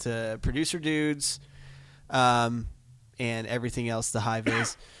creatively both to producer dudes, and everything else the Hive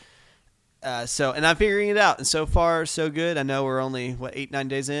is. And I'm figuring it out, and so far so good. I know we're only 8-9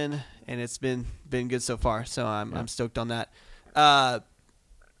 days in, and it's been good so far. So I'm stoked on that.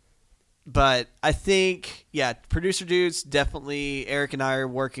 But I think producer dudes definitely. Eric and I are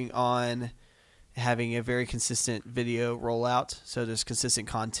working on having a very consistent video rollout. So there's consistent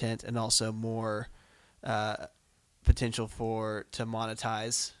content and also more potential to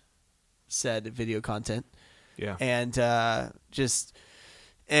monetize said video content. Yeah. And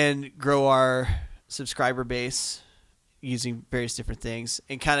and grow our subscriber base using various different things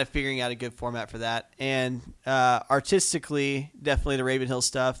and kind of figuring out a good format for that. And artistically, definitely the Raven Hill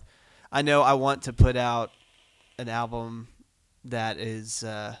stuff. I know I want to put out an album that is,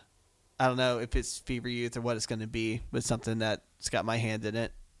 I don't know if it's Fever Youth or what it's going to be, but something that's got my hand in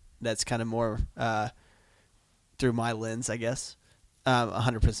it. That's kind of more through my lens, I guess,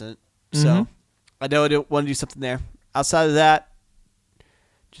 100%. So I know I want to do something there. Outside of that,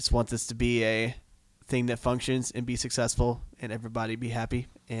 just want this to be a thing that functions and be successful and everybody be happy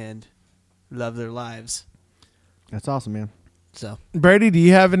and love their lives. That's awesome, man. So Brady, do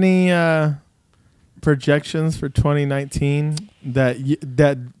you have any projections for 2019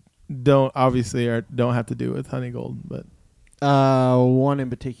 that don't obviously don't have to do with Honey Gold, but one in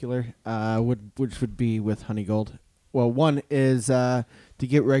particular, which would be with Honey Gold. Well, one is to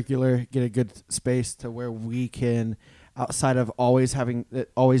get a good space to where we can, outside of always doing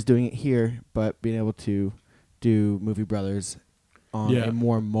it here, but being able to do Movie Brothers on a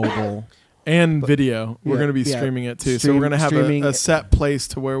more mobile and video. We're yeah, going to be yeah. streaming it too, so we're going to have a set place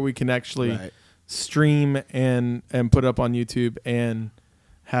to where we can actually Right. stream and put up on YouTube and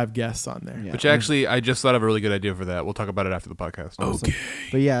have guests on there. Yeah. Which actually, I just thought of a really good idea for that. We'll talk about it after the podcast. Awesome.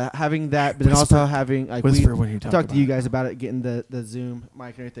 But yeah, having that, but then also having like whisper when you talk talked about to you it. guys about it, getting the Zoom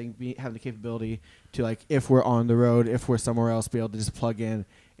mic and everything, having the capability to, like, if we're on the road, if we're somewhere else, be able to just plug in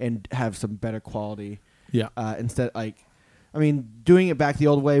and have some better quality. Yeah. Instead, like, I mean, doing it back the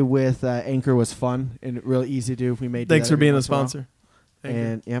old way with Anchor was fun and really easy to do. We made. Thanks for being a sponsor. Thank you.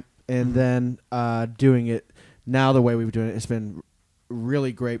 And yep, and then doing it now the way we've been doing it's been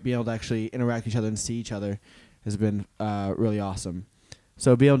really great. Being able to actually interact with each other and see each other has been really awesome.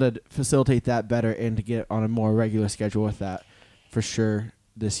 So being able to facilitate that better and to get on a more regular schedule with that for sure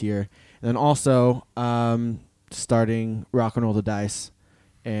this year. And then also starting Rock and Roll the Dice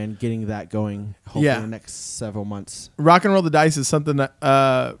and getting that going hopefully in the next several months. Rock and Roll the Dice is something that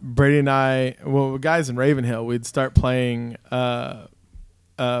Brady and I, well, guys in Ravenhill, we'd start playing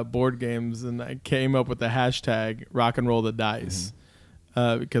board games, and I came up with the hashtag Rock and Roll the Dice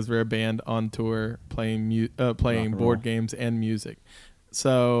because we're a band on tour playing board games and music.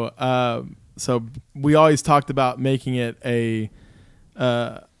 So so we always talked about making it a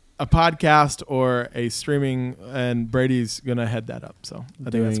podcast or a streaming, and Brady's gonna head that up. So I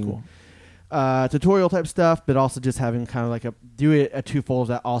think that's cool. Tutorial type stuff, but also just having kind of like a twofold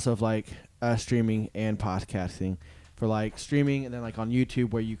that also of like streaming and podcasting for like streaming, and then like on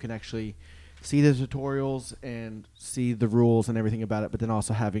YouTube where you can actually see the tutorials and see the rules and everything about it, but then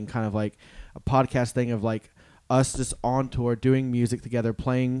also having kind of like a podcast thing of like us just on tour doing music together,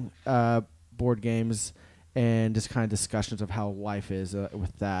 playing board games, and just kind of discussions of how life is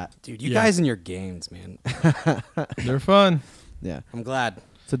with that. Dude, you guys and your games, man. They're fun. Yeah. I'm glad.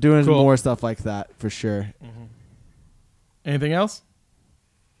 So doing Cool. more stuff like that for sure. Anything else?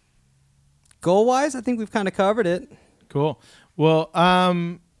 Goal wise, I think we've kind of covered it. Cool. Well,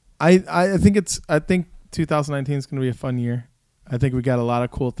 I think 2019 is going to be a fun year. I think we got a lot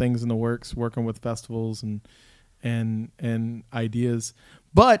of cool things in the works, working with festivals and ideas.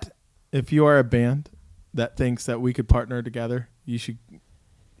 But if you are a band that thinks that we could partner together, you should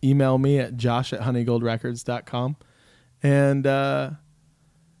email me at josh@honeygoldrecords.com. And I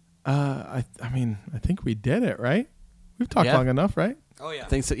mean, I think we did it, right? We've talked long enough, right? Oh, yeah. I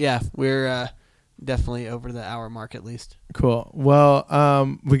think so. Yeah, we're definitely over the hour mark at least. Cool.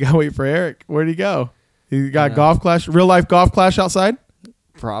 Well, we got to wait for Eric. Where'd he go? He got know. real life golf clash outside?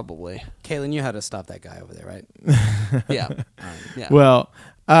 Probably. Kaylin, you had to stop that guy over there, right? Yeah. Yeah. Well,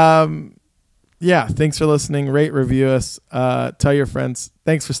 yeah, thanks for listening. Rate, review us. Tell your friends.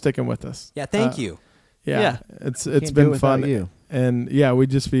 Thanks for sticking with us. Yeah, thank you. Yeah. It's Can't do it been without fun. you. And yeah, we'd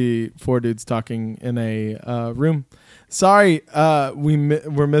just be four dudes talking in a room. Sorry,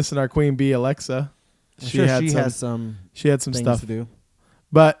 we're missing our queen bee, Alexa. I'm sure she has some She had some things stuff to do.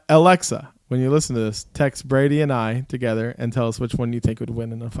 But Alexa, when you listen to this, text Brady and I together and tell us which one you think would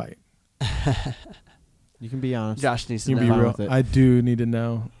win in a fight. You can be honest. Josh needs to You know. can be fine real. with it. I do need to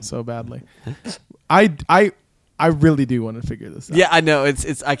know so badly. I really do want to figure this out. Yeah, I know.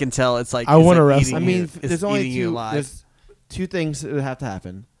 It's. I can tell. It's like I it's wanna like wrestle. eating I mean, you. It's there's only eating you two. alive. There's two things that would have to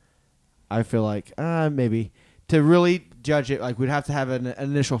happen. I feel like maybe to really judge it, like we'd have to have an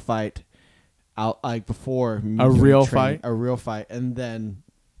initial fight out, like before A real fight? a real fight, and then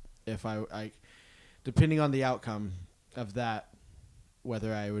if I depending on the outcome of that,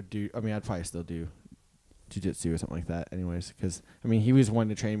 whether I would do. I mean, I'd probably still do jiu-jitsu or something like that. Anyways, because I mean, he was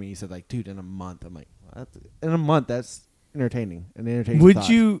wanting to train me. He said like, dude, in a month. I'm like, well, in a month, that's entertaining. An entertaining. Would thought.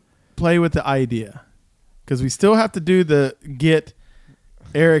 you play with the idea? Because we still have to do the get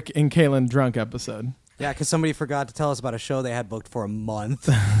Eric and Kaylin drunk episode. Yeah, because somebody forgot to tell us about a show they had booked for a month.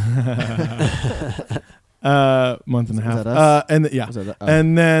 Month and a half. that us? Yeah. Was that- oh.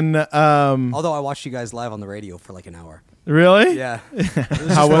 And then Although I watched you guys live on the radio for like an hour. really? Yeah.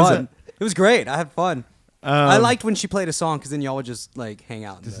 How was fun. it? It was great. I had fun. I liked when she played a song because then y'all would just like hang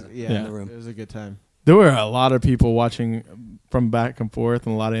out in Yeah, the room. it was a good time. There were a lot of people watching from back and forth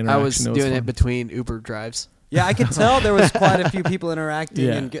and a lot of I interaction. was It doing fun. it between Uber drives. Yeah, I could tell there was quite a few people interacting,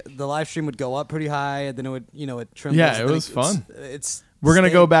 Yeah. and the live stream would go up pretty high, and then it would, it trimmed. Yeah, us, it and then was fun. It's We're gonna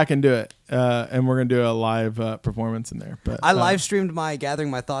stayed- go back and do it, and we're gonna do a live performance in there. But I live streamed my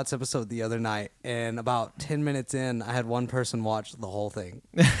Gathering My Thoughts episode the other night, and about 10 minutes in, I had one person watch the whole thing.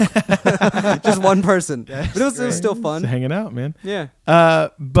 Just one person. But it was still fun. hanging out, man. Yeah.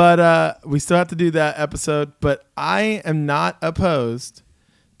 But we still have to do that episode. But I am not opposed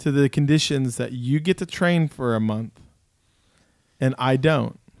to the conditions that you get to train for a month, and I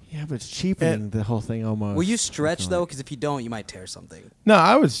don't. Yeah, but it's cheapening the whole thing almost. Will you stretch, I feel though? like. Because if you don't, you might tear something. No,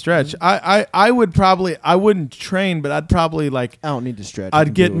 I would stretch. I would probably. I wouldn't train, but I'd probably like. I don't need to stretch. I I'd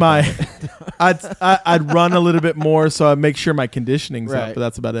can get do it my. without I'd run a little bit more, so I make sure my conditioning's up. Right. But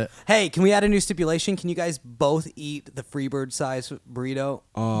that's about it. Hey, can we add a new stipulation? Can you guys both eat the Freebird size burrito?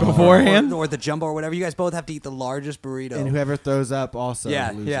 Beforehand, Or the jumbo or whatever? You guys both have to eat the largest burrito. and whoever throws up also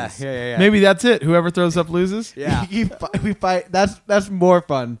yeah, loses. yeah. maybe that's it. Whoever throws up loses. Yeah. We fight. That's more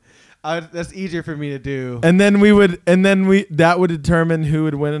fun. That's easier for me to do. And then that would determine who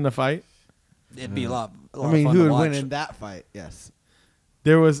would win in the fight. It'd be a lot I mean, of fun who to would win watch. in that fight? Yes.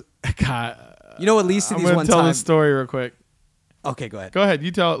 There was God. You know, at least I'm these gonna one tell time. this story real quick. Okay, go ahead. Go ahead.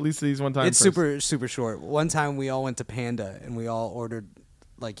 You tell at least these one time. It's first. super short. One time we all went to Panda and we all ordered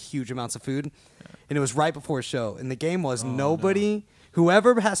like huge amounts of food, and it was right before a show. And the game was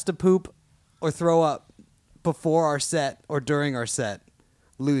whoever has to poop or throw up before our set or during our set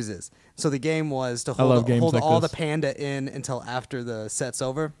loses. So the game was to love hold, games hold like all this. the Panda in until after the set's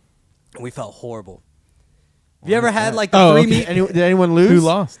over, and we felt horrible. Have you ever had like the Oh, three okay. meat? Did anyone lose? Who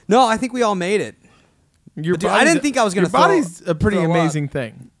lost? No, I think we all made it. Your Dude, I didn't think I was gonna Your body's a pretty throw up. amazing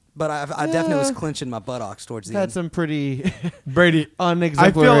thing, But I definitely was clenching my buttocks towards the Had end. some pretty Brady.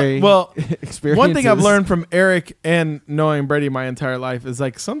 unexemplary experiences. One thing I've learned from Eric and knowing Brady my entire life is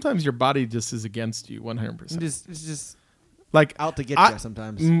like sometimes your body just is against you 100%. It's just Like out to get I- you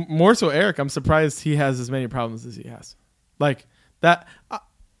sometimes. More so, Eric. I'm surprised he has as many problems as he has. Like that.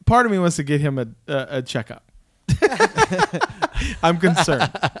 Part of me wants to get him a checkup. I'm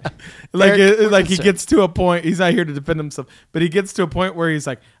concerned. Like Eric, we're like he concerned. gets to a point. He's not here to defend himself, but he gets to a point where he's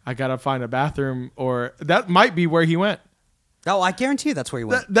like, I gotta find a bathroom, or that might be where he went. Oh, I guarantee you that's where he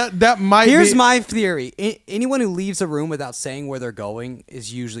went. That might. Here's be, my theory. Anyone who leaves a room without saying where they're going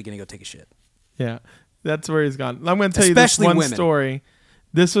is usually going to go take a shit. Yeah, that's where he's gone. I'm going to tell you this Especially one women. story.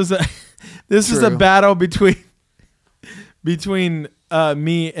 This was a this is a True. battle between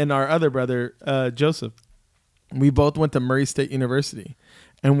me and our other brother Joseph. We both went to Murray State University,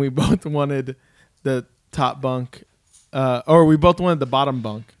 and we both wanted the top bunk, or we both wanted the bottom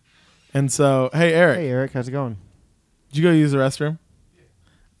bunk. And so, hey Eric, Hey Eric, how's it going? did you go use the restroom?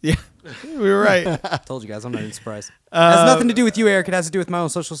 Yeah, we were right. I told you guys, I'm not even surprised. It has nothing to do with you, Eric. It has to do with my own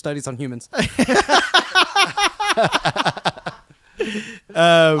social studies on humans.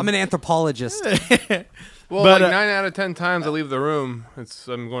 I'm an anthropologist. Well, But, like 9 out of 10 times I leave the room,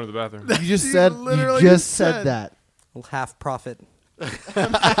 I'm going to the bathroom. You just You said literally you just said- said that. Half prophet,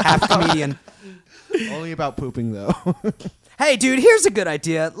 half comedian. Only about pooping though. Hey, dude, here's a good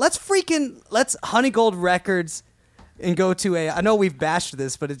idea. Let's Honey Gold Records and go to a. I know we've bashed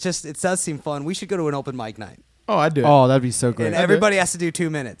this, but it does seem fun. We should go to an open mic night, Oh, I do. Oh, that'd be so great. and everybody has to do 2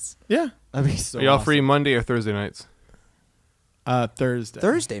 minutes. Yeah, That'd be so. Are y'all awesome. free Monday or Thursday nights? Thursday.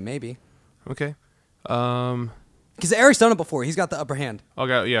 Thursday, maybe. Okay. Because Eric's done it before. He's got the upper hand. A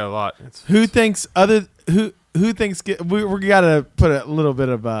lot. Who thinks who thinks we gotta put a little bit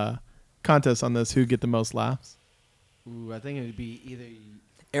of a contest on this? Who get the most laughs? Ooh, I think it'd be either.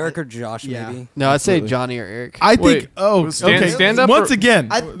 Eric or Josh, Yeah. maybe. No, I'd say Absolutely. Johnny or Eric. I Wait, think. Oh, stand- okay. stand up once or- again.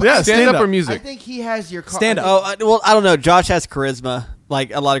 I- stand up or I music? think he has your Stand up. Well, I don't know. Josh has charisma,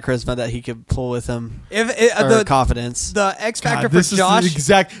 like a lot of charisma that he could pull with him, If or the confidence. the X factor God, for this Josh, is the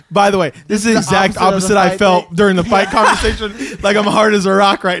exact. By the way, this is the the exact opposite of opposite the I fight felt thing. during the fight conversation. Like I'm hard as a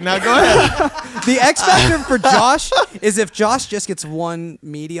rock right now. Go ahead. the X factor for Josh is if Josh just gets one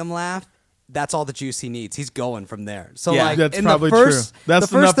medium laugh, that's all the juice he needs. He's going from there. So Yeah. like That's in probably the first, true. That's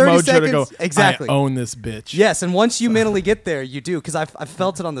the first enough 30 mojo seconds, to go. exactly. I own this bitch. Yes, and once you mentally get there, you do. Because I've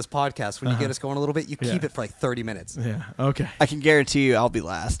felt it on this podcast. When you get us going a little bit, you Yeah. keep it for like 30 minutes. Yeah. Okay. I can guarantee you, I'll be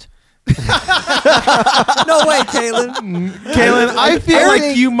last. No way, Caitlin. Kaylin, I feel like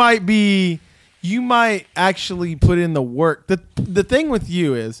everything- you might actually put in the work. The thing with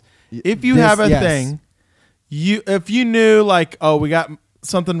you is, if you This- have a yes. thing, if you knew like, oh, we got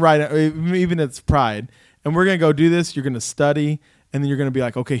something right, even it's pride, and we're gonna go do this, you're gonna study, and then you're gonna be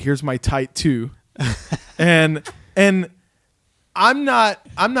like, okay, here's my tight 2, and I'm not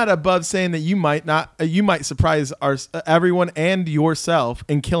above saying that you might surprise everyone and yourself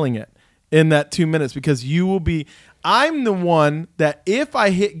in killing it in that 2 minutes, because you will be. I'm the one that if I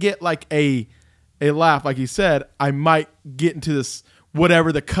get like a laugh, like you said, I might get into this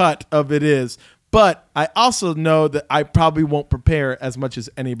whatever the cut of it is. But I also know that I probably won't prepare as much as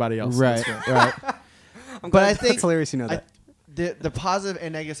anybody else. Right, does. right. But I think that's hilarious. You know that. the positive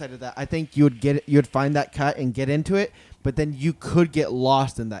and negative side of that, I think you would find that cut and get into it, but then you could get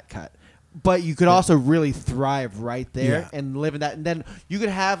lost in that cut. But you could also really thrive right there Yeah. and live in that, and then you could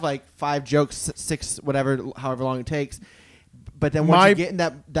have like 5 jokes, 6, whatever, however long it takes. But then once you get in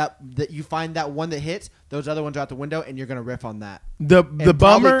that you find that one that hits, those other ones are out the window, and you're gonna riff on that. The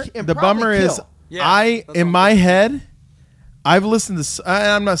bummer and the probably bummer is kill. Yeah, in what I'm my thinking. head, I've listened to.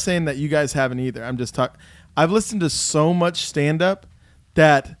 I'm not saying that you guys haven't either. I'm just talking. I've listened to so much stand up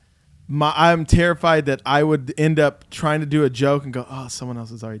that I'm terrified that I would end up trying to do a joke and go, oh, someone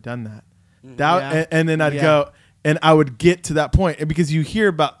else has already done that. Yeah. And then I'd Yeah. go, and I would get to that point, and because you hear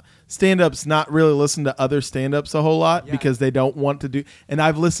about stand-ups not really listen to other stand-ups a whole lot because they don't want to do. And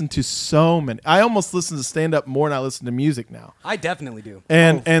I've listened to so many. I almost listen to stand-up more than I listen to music now. I definitely do.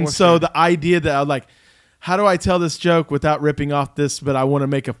 And for so sure. the idea that I'm like, how do I tell this joke without ripping off this, but I want to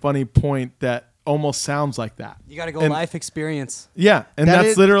make a funny point that almost sounds like that. You got to go And- life experience. Yeah, and That that's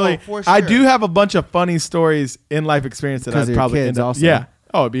is- literally. for I sure. do have a bunch of funny stories in life experience that 'Cause I'd of your probably kids end up. also. Yeah.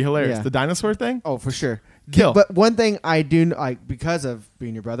 Oh, it'd be hilarious. Yeah. The dinosaur thing. Oh, for sure. Kill. But one thing I do like, because of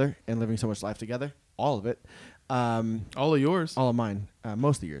being your brother and living so much life together, all of it, All of yours. all of mine,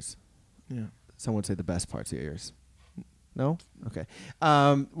 most of yours. Yeah. Some would say the best parts of yours. No? Okay.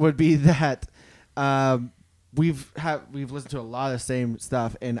 Would be that we've listened to a lot of the same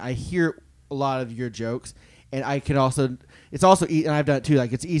stuff, and I hear a lot of your jokes, and I can also and I've done it too.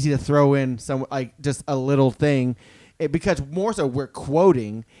 Like, it's easy to throw in some like just a little thing. Because more so we're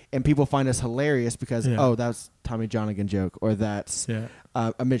quoting, and people find us hilarious because that's Tommy Johnigan joke, or that's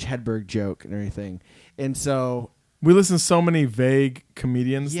a Mitch Hedberg joke and everything. And so We listen to so many vague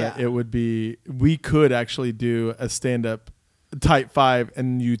comedians Yeah. that it would be. We could actually do a stand-up type 5,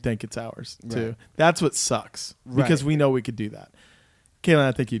 and you think it's ours too. Right. That's what sucks because Right. we know we could do that. Caitlin,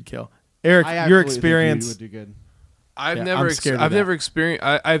 I think you'd kill. Eric, I your absolutely think experience. you would do good. I've Yeah, never I'm scared of I've that. never experienced.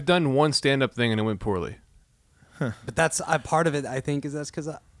 I've done one stand up thing and it went poorly. But that's part of it, I think, is that's because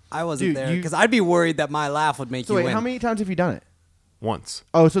I wasn't Dude, there. you- Because I'd be worried that my laugh would make So you wait, win. how many times have you done it? Once.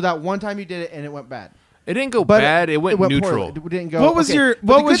 Oh, so that one time you did it and it went bad. It didn't go But bad. It went neutral. poorly. It didn't go. What was okay. your But the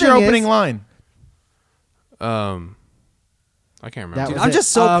What was good your thing opening is- line? I can't remember. That Dude, was I'm it.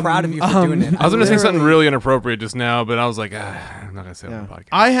 just so proud of you for doing it. I was going to say something literally- really inappropriate just now, but I was like, I'm not going to say it on the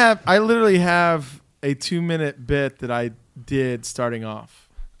podcast. I literally have a 2-minute bit that I did starting off.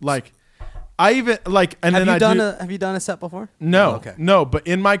 Like, I even like, and Have then you done a set before? No, Oh, okay. no. But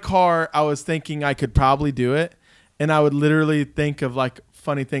in my car, I was thinking I could probably do it, and I would literally think of like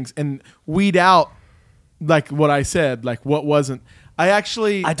funny things and weed out like what I said, like what wasn't. I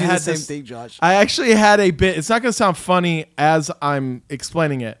actually I do had the same this- thing, Josh. I actually had a bit. It's not going to sound funny as I'm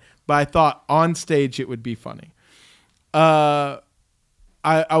explaining it, but I thought on stage it would be funny. I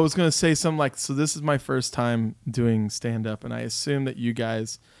was going to say something like, so this is my first time doing stand-up, and I assume that you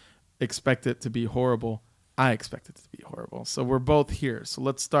guys expect it to be horrible. I expect it to be horrible. So we're both here. So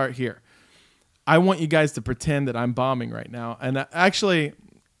let's start here. I want you guys to pretend that I'm bombing right now. And actually,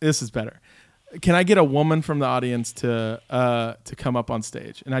 this is better. Can I get a woman from the audience to come up on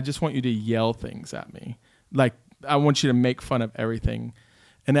stage? And I just want you to yell things at me. Like, I want you to make fun of everything.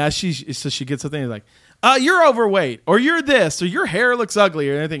 And as she gets something like, you're overweight, or you're this, or your hair looks ugly,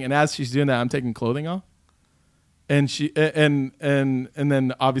 or anything. And as she's doing that, I'm taking clothing off. And she and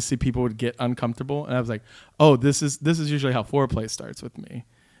then obviously people would get uncomfortable, and I was like, oh, this is usually how foreplay starts with me.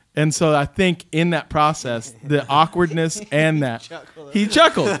 And so I think in that process, the awkwardness and that he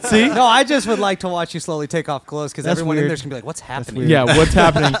chuckled. See, No, I just would like to watch you slowly take off clothes because That's everyone in weird. there's gonna be like, "What's happening?" weird. yeah, what's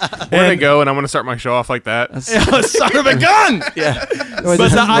happening? Where to go? And I'm going to start my show off like that. Son of a gun! Yeah. Wait, But this the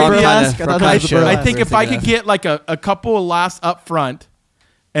is idea- burlesque? I thought that was I burlesque. think if I could get like a couple of laughs up front,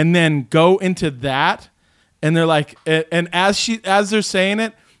 and then go into that, and they're like, and as they're saying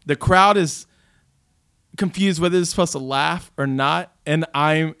it, the crowd is confused whether they're supposed to laugh or not, and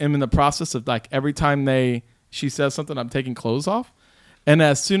I am in the process of like every time she says something, I'm taking clothes off, and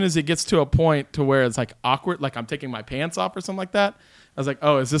as soon as it gets to a point to where it's like awkward, like I'm taking my pants off or something like that, I was like,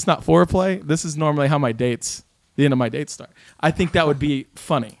 oh, is this not foreplay? This is normally how the end of my dates start. I think that would be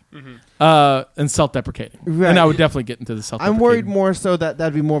funny and self-deprecating, Right. and I would definitely get into the self-deprecating. I'm worried more so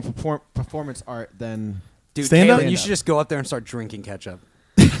that'd be more performance art than. Dude, Stand up? Kaylin, you should just go up there and start drinking ketchup.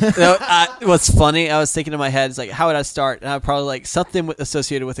 What's funny? I was thinking in my head, it's like, how would I start? And I'd probably like something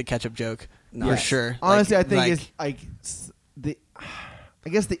associated with a ketchup joke for Nice. sure. Honestly, Like- I think like- it's like I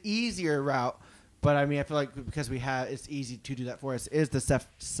guess the easier route. But I mean, I feel like because it's easy to do that for us, is the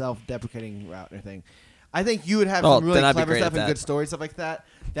self-deprecating route and everything. I think you would have Oh, some really then I'd be clever great stuff at and that. good stories, stuff like that.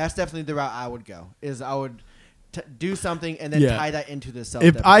 That's definitely the route I would go. Is I would do something and then Yeah. tie that into the self.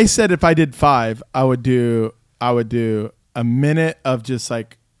 If I said if I did 5, I would do a minute of just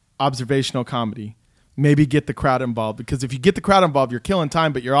like observational comedy. Maybe get the crowd involved, because if you get the crowd involved, you're killing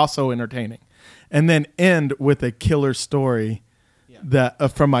time, but you're also entertaining. And then end with a killer story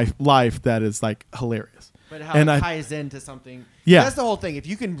that from my life that is like hilarious. but how and it I- ties into something. Yeah. That's the whole thing. If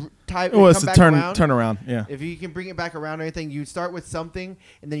you can tie Well, it's come a back turn around, around. Yeah. If you can bring it back around or anything, you start with something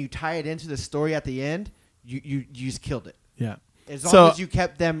and then you tie it into the story at the end. You just killed it. Yeah. As long So as you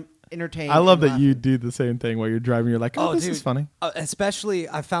kept them entertained. I love and that you laughing. do the same thing while you're driving. You're like, oh, this dude. is funny. Especially,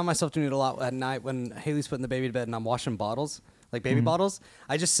 I found myself doing it a lot at night when Haley's putting the baby to bed and I'm washing bottles, like Mm-hmm. baby bottles.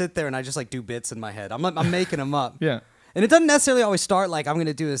 I just sit there and I just like do bits in my head. I'm making them up. Yeah. And it doesn't necessarily always start like I'm going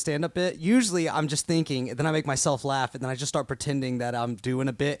to do a stand-up bit. Usually I'm just thinking, and then I make myself laugh, and then I just start pretending that I'm doing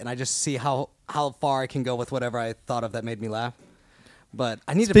a bit, and I just see how far I can go with whatever I thought of that made me laugh. But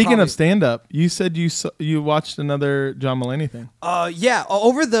I need to Speaking probably, of stand-up, you said you watched another John Mulaney thing. yeah,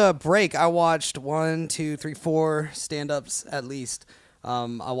 over the break, I watched 1, 2, 3, 4 stand-ups at least.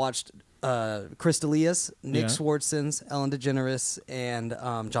 I watched Chris D'Elias, Nick Yeah. Swartzens, Ellen DeGeneres, and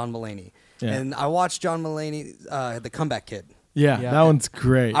John Mulaney. Yeah. And I watched John Mulaney, The Comeback Kid. Yeah, Yeah. that one's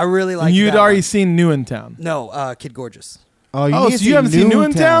great. I really And liked you'd that already one. seen New in Town. No, Kid Gorgeous. Oh, Oh, need to so you haven't seen New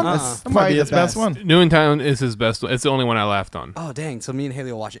in Town? That's That might probably be the his best one. New in Town is his best one. It's the only one I laughed on. Oh, dang. So me and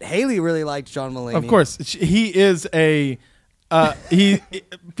Haley will watch it. Haley really liked John Mulaney. Of course, he is a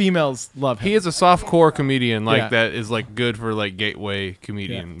females love him. He is a softcore comedian like Yeah. that is like good for like gateway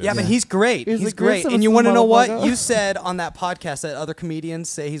comedian. Yeah, but he's great. He's He's the great. Christmas And you want to know what? motherfucker. You said on that podcast that other comedians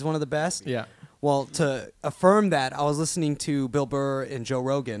say he's one of the best. Yeah. Well, to affirm that, I was listening to Bill Burr and Joe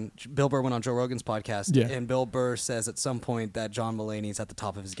Rogan. Bill Burr went on Joe Rogan's podcast, Yeah. and Bill Burr says at some point that John Mulaney's at the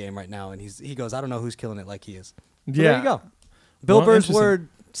top of his game right now, and he goes, I don't know who's killing it like he is. So Yeah. there you go. Bill Well, Burr's interesting. word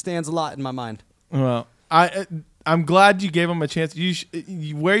stands a lot in my mind. Well, I'm glad you gave him a chance.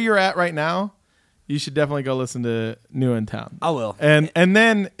 Where you're at right now, you should definitely go listen to New in Town. I will. And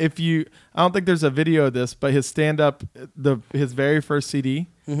then I don't think there's a video of this, but his stand up, his very first CD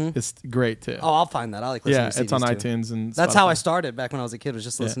is great too. Oh, I'll find that. I like listening yeah, to it's on CDs too. iTunes and That's how I Spotify. started back when I was a kid, was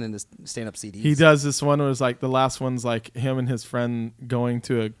just Yeah. listening to stand-up CDs. He does this one. It was like the last one's like him and his friend going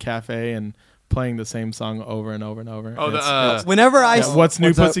to a cafe and playing the same song over and over and over. Oh, And the, it's- Whenever I, yeah, what's new,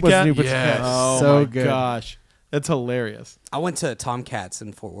 What's Up- Pussycat? What's New Pussycat? Yes. Oh So my good. gosh, that's hilarious. I went to Tomcats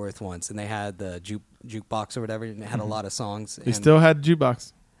in Fort Worth once, and they had the jukebox or whatever, and it had a lot of songs. They and- still had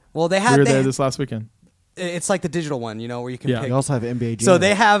jukebox. well, they We had were they there had- this last weekend. it's like the digital one, you know, where you can Yeah. pick. You also have NBA Jam. So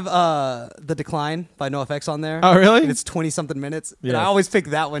they have The Decline by NoFX on there. Oh, really? And it's 20-something minutes. And Yeah. I always pick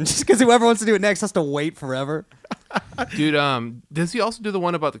that one just because whoever wants to do it next has to wait forever. Dude, does he also do the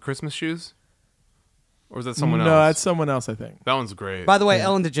one about the Christmas shoes? Or is that someone no, else? that's someone else, I think. That one's great. By the way,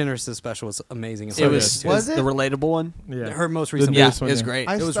 Ellen DeGeneres' special was amazing. It good, was, too. Was the it? relatable one. Yeah, Her most The recent Yeah, newest it one, was yeah. great.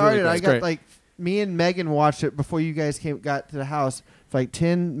 I It was started. really I great. got Great. like me and Megan watched it before you guys got to the house for like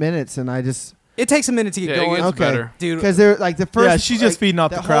 10 minutes, and I just It takes a minute to get Yeah, it going. gets Okay. better. Dude, because they're like the first. Yeah, she's just like, feeding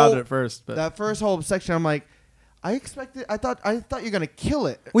off the that crowd whole- at first, but That first whole section, I'm like, I expected. I thought you're gonna kill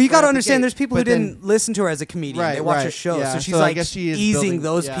it. well, you right got at to the understand gate. there's people who But then- didn't listen to her as a comedian. Right, They watch her right, show. yeah. So she's So I like guess she is easing building-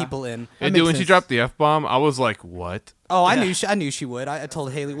 those yeah. people in. That and dude, makes when she sense. dropped the F-bomb, I was like, what? Oh, I knew she would. I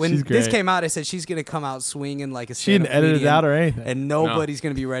told Haley when She's this great. came out. I said she's gonna come out swinging like a. she didn't stand-up edit it comedian, out or anything. and nobody's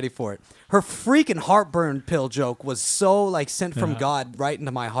gonna be ready for it. Her freaking heartburn pill joke was so like sent from God right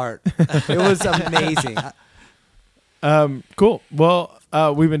into my heart. It was amazing. Cool. Well,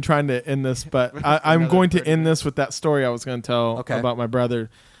 we've been trying to end this, but I'm Another going to 30 end this with that story I was going to tell Okay. about my brother.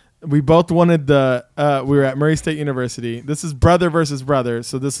 We both wanted we were at Murray State University. This is brother versus brother.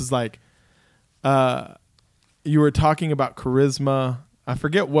 So this is like, you were talking about charisma. I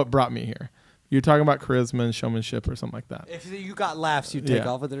forget what brought me here. You're talking about charisma and showmanship or something like that. If you got laughs, you take Yeah.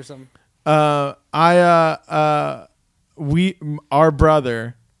 off with it or something. Our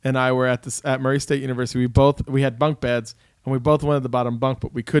brother and I were at Murray State University. We had bunk beds, and we both wanted the bottom bunk,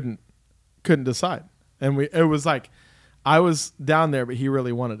 but we couldn't decide. And it was like, I was down there, but he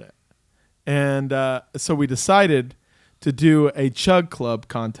really wanted it. And so we decided to do a chug club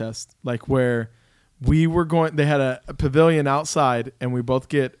contest, like where we were going. They had a pavilion outside, and we both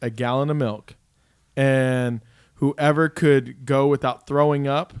get a gallon of milk, and whoever could go without throwing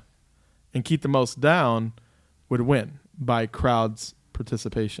up and keep the most down would win by crowd's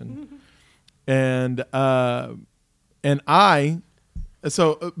participation. And they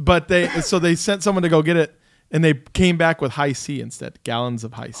sent someone to go get it, and they came back with High C instead, gallons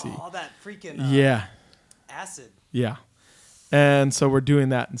of High C. All that freaking Yeah. acid. Yeah. And so we're doing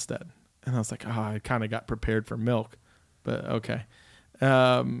that instead. And I was like, I kind of got prepared for milk, but okay.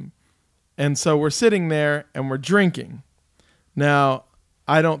 And so we're sitting there and we're drinking. Now,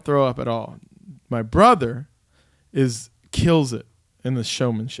 I don't throw up at all. My brother kills it in the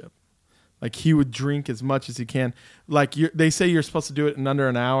showmanship. Like, he would drink as much as he can. Like, they say you're supposed to do it in under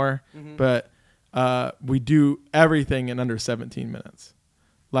an hour, but we do everything in under 17 minutes.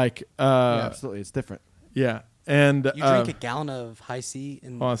 Like, yeah, absolutely, it's different. yeah. And You drink a gallon of High C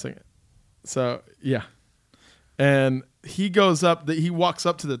in hold on a second. So, yeah. And he walks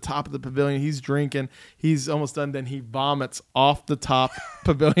up to the top of the pavilion. He's drinking. He's almost done. Then he vomits off the top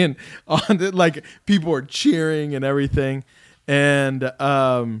pavilion. Like, people are cheering and everything. And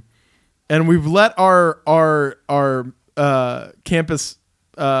we've let our campus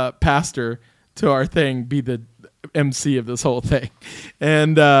pastor to our thing be the MC of this whole thing.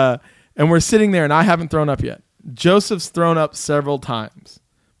 And we're sitting there, and I haven't thrown up yet. Joseph's thrown up several times,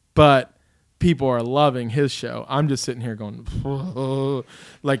 but people are loving his show. I'm just sitting here going,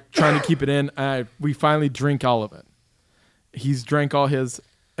 like, trying to keep it in. We finally drink all of it. He's drank all his.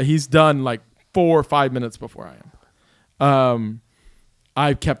 He's done like 4 or 5 minutes before I am.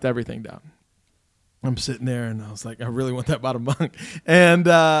 I've kept everything down. I'm sitting there, and I was like, I really want that bottom bunk. And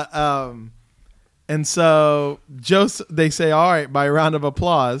so Joseph, they say, all right, by a round of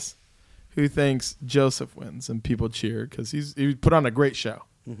applause, who thinks Joseph wins? And people cheer because he put on a great show.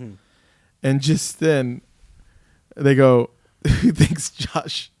 Mm-hmm. And just then they go, who thinks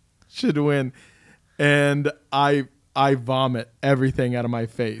Josh should win? And I vomit everything out of my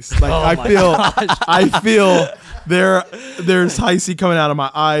face. Like, I feel there's High C coming out of my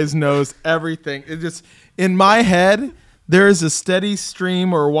eyes, nose, everything. It just, in my head, there is a steady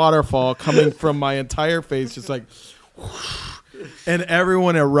stream or waterfall coming from my entire face, just like, and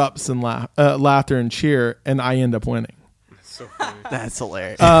everyone erupts in laughter and cheer, and I end up winning. So funny. That's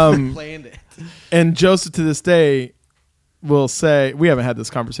hilarious. Planned it. And Joseph to this day will say, we haven't had this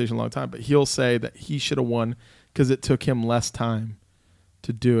conversation in a long time, but he'll say that he should have won because it took him less time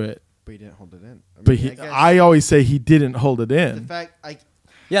to do it. But he didn't hold it in. But I always say he didn't hold it the in. fact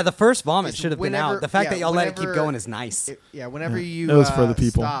Yeah, the first vomit It's should have been whenever- out. The fact yeah, that y'all let it keep whenever- going is nice. whenever you It was for the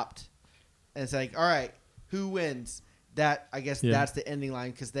people. stopped, and it's like, all right, who wins? That, I guess, Yeah. that's the ending line,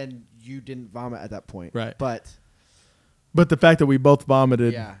 because then you didn't vomit at that point. Right. But But the fact that we both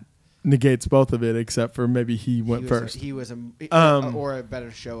vomited yeah, negates both of it, except for maybe he went first. He was or a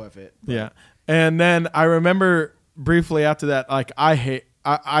better show of it. But Yeah. And then I remember briefly after that, like, I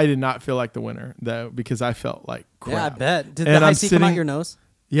did not feel like the winner, though, because I felt like crap. Yeah, I bet. Did And the High I'm C come out sitting- your nose?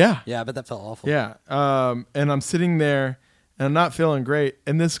 Yeah. Yeah, I bet that felt awful. Yeah. And I'm sitting there and I'm not feeling great.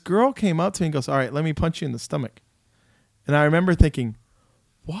 And this girl came up to me and goes, all right, let me punch you in the stomach. And I remember thinking,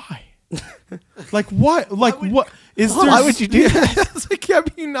 why? Like, what? Like, what? Why would you do that? I was like, have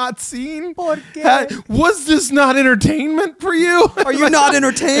you not seen? Was this not entertainment for you? Are you not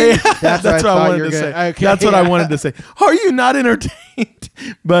entertained? That's That's what I wanted to say. That's what I wanted to say. Are you not entertained?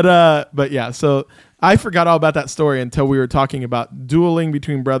 But yeah, so I forgot all about that story until we were talking about dueling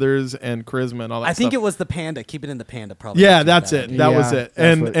between brothers and charisma and all that I think stuff. it was the panda. Keep it in the panda, probably. Yeah, Not too that's bad. it. That was Yeah, it. that's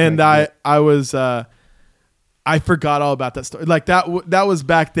And what and connected I was I forgot all about that story. Like, that was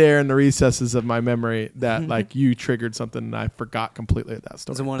back there in the recesses of my memory that like you triggered something and I forgot completely that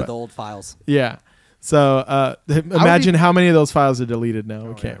story. It was in one of But, the old files. Yeah. So imagine how many of those files are deleted now.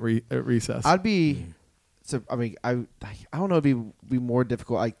 We can't recess. I'd be. So I mean, I don't know. It'd be more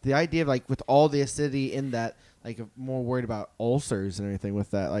difficult. Like, the idea of, like, with all the acidity in that, like, I'm more worried about ulcers and everything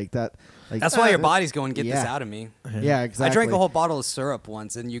with that. Like that. Like That's why your body's going, get this yeah. out of me. Yeah, exactly. I drank a whole bottle of syrup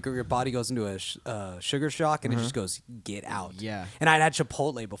once, and your body goes into a sugar shock, and it just goes, get out. Yeah. And I'd had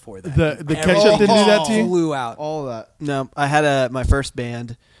Chipotle before that. The ketchup didn't do that to you? Flew out. all that. No, I had my first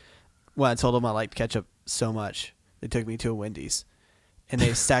band. When I told them I liked ketchup so much, they took me to a Wendy's, and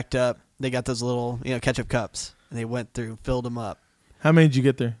they stacked up They got those little ketchup cups, and they went through, filled them up. How many did you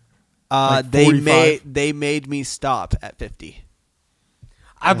get there? They 45? made me stop at 50.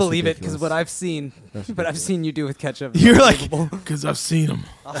 I believe it because what I've seen you do with ketchup. is You're like, unbelievable. because I've seen them.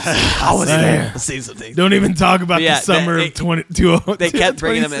 I was there. See something. Don't even talk about Yeah, the summer they- of 2020. They kept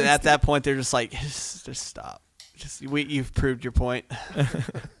bringing them, and at that point, they're just like, just stop. You've proved your point.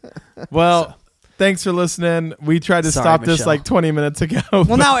 Well, thanks for listening. We tried to Sorry, stop this Michelle. like 20 minutes ago.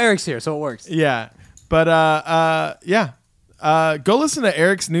 Well, now Eric's here, so it works. Yeah. But go listen to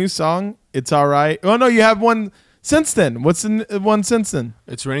Eric's new song. It's all right. Oh no, you have one since then. What's the one since then?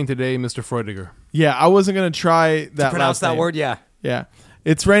 It's raining today, Mr. Freudiger. Yeah, I wasn't gonna try that. Pronounce last that name. word, yeah. Yeah,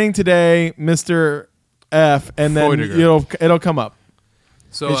 it's raining today, Mr. F, and then Freudiger. it'll come up.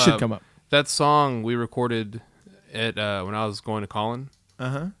 So It should come up. That song we recorded at when I was going to Collin.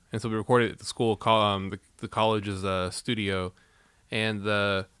 And so we recorded it at the school, the college's studio, and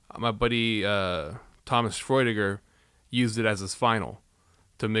my buddy Thomas Freudiger used it as his final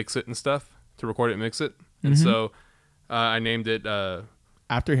to mix it and stuff, to record it and mix it. And so I named it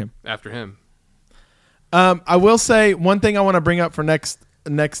After him. after him. I will say one thing I want to bring up for next.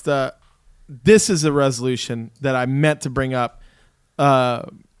 This is a resolution that I meant to bring up.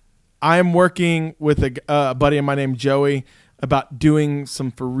 I'm working with a buddy of mine named Joey about doing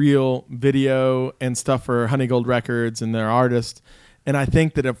some for real video and stuff for Honey Gold Records and their artists. And I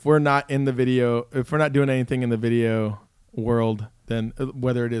think that if we're not in the video, if we're not doing anything in the video world, then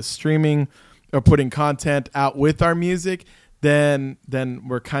whether it is streaming or putting content out with our music, then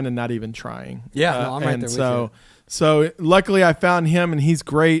we're kind of not even trying. Yeah, no, I'm right and there with so, you. So luckily I found him and he's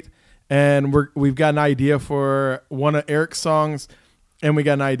great. And we've got an idea for one of Eric's songs, and we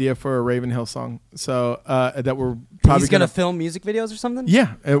got an idea for a Raven Hill song. So that we're probably He's gonna film music videos or something.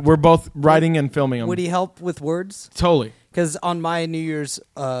 Yeah, we're both writing and filming them. Would he help with words? Totally. Because on my New Year's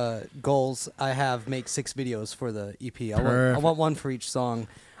goals, I have make 6 videos for the EP. I want one for each song.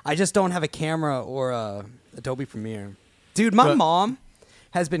 I just don't have a camera or Adobe Premiere. Dude, my mom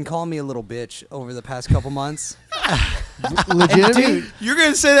has been calling me a little bitch over the past couple months. Legitimately? Dude, You're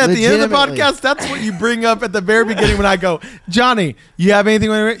going to say that at the end of the Legitimately. podcast? That's what you bring up at the very beginning when I go, Johnny, you have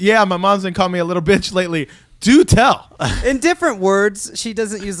anything? Yeah, my mom's been calling me a little bitch lately. Do tell. in different words, she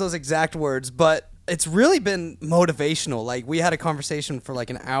doesn't use those exact words, but it's really been motivational. Like, we had a conversation for like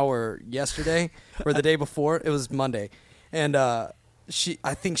an hour yesterday or the day before. It was Monday. And I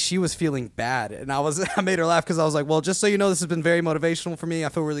think she was feeling bad, and I made her laugh because I was like, well, just so you know, this has been very motivational for me. I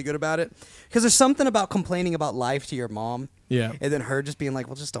feel really good about it, because there's something about complaining about life to your mom, Yeah. and then her just being like,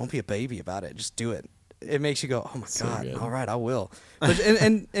 well, just don't be a baby about it, just do it. It makes you go, oh my god, good. all right, I will. But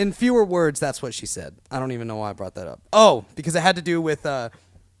in fewer words, that's what she said. I don't even know why I brought that up. Oh, because it had to do with I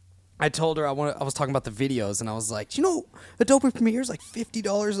told her I was talking about the videos, and I was like, you know, Adobe Premiere is like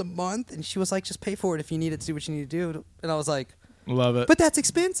 $50 a month, and she was like, just pay for it if you need it to do what you need to do. And I was like, Love it. but that's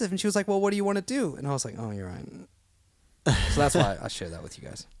expensive. And she was like, well, what do you want to do? And I was like, oh, you're right. So that's why I share that with you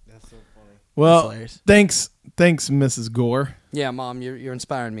guys. Well, hilarious. thanks, Mrs. Gore. Yeah, Mom, you're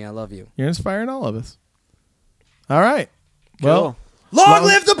inspiring me. I love you. You're inspiring all of us. All right. Well, Long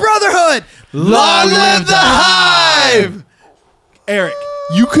live the Brotherhood! long live the Hive! Eric,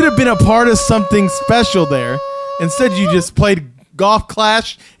 you could have been a part of something special there. Instead, you just played Golf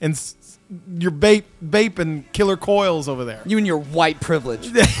Clash and your vape and killer coils over there. You and your white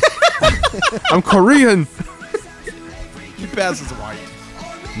privilege. I'm Korean. You pass as white.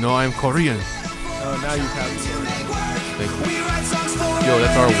 No, I'm Korean. Oh, now you pass as white. Thank you. Yo,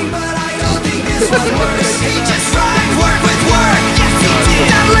 that's our word. Just rhyme, work with work. Yes, he did.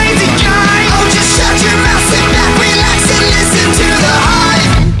 That lazy guy. Oh, just shut your mouth, sit back, relax, and listen to the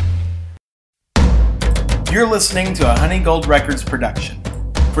Hive. You're listening to a Honey Gold Records production.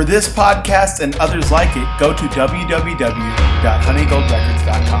 For this podcast and others like it, go to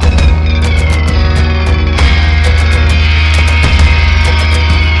www.honeygoldrecords.com.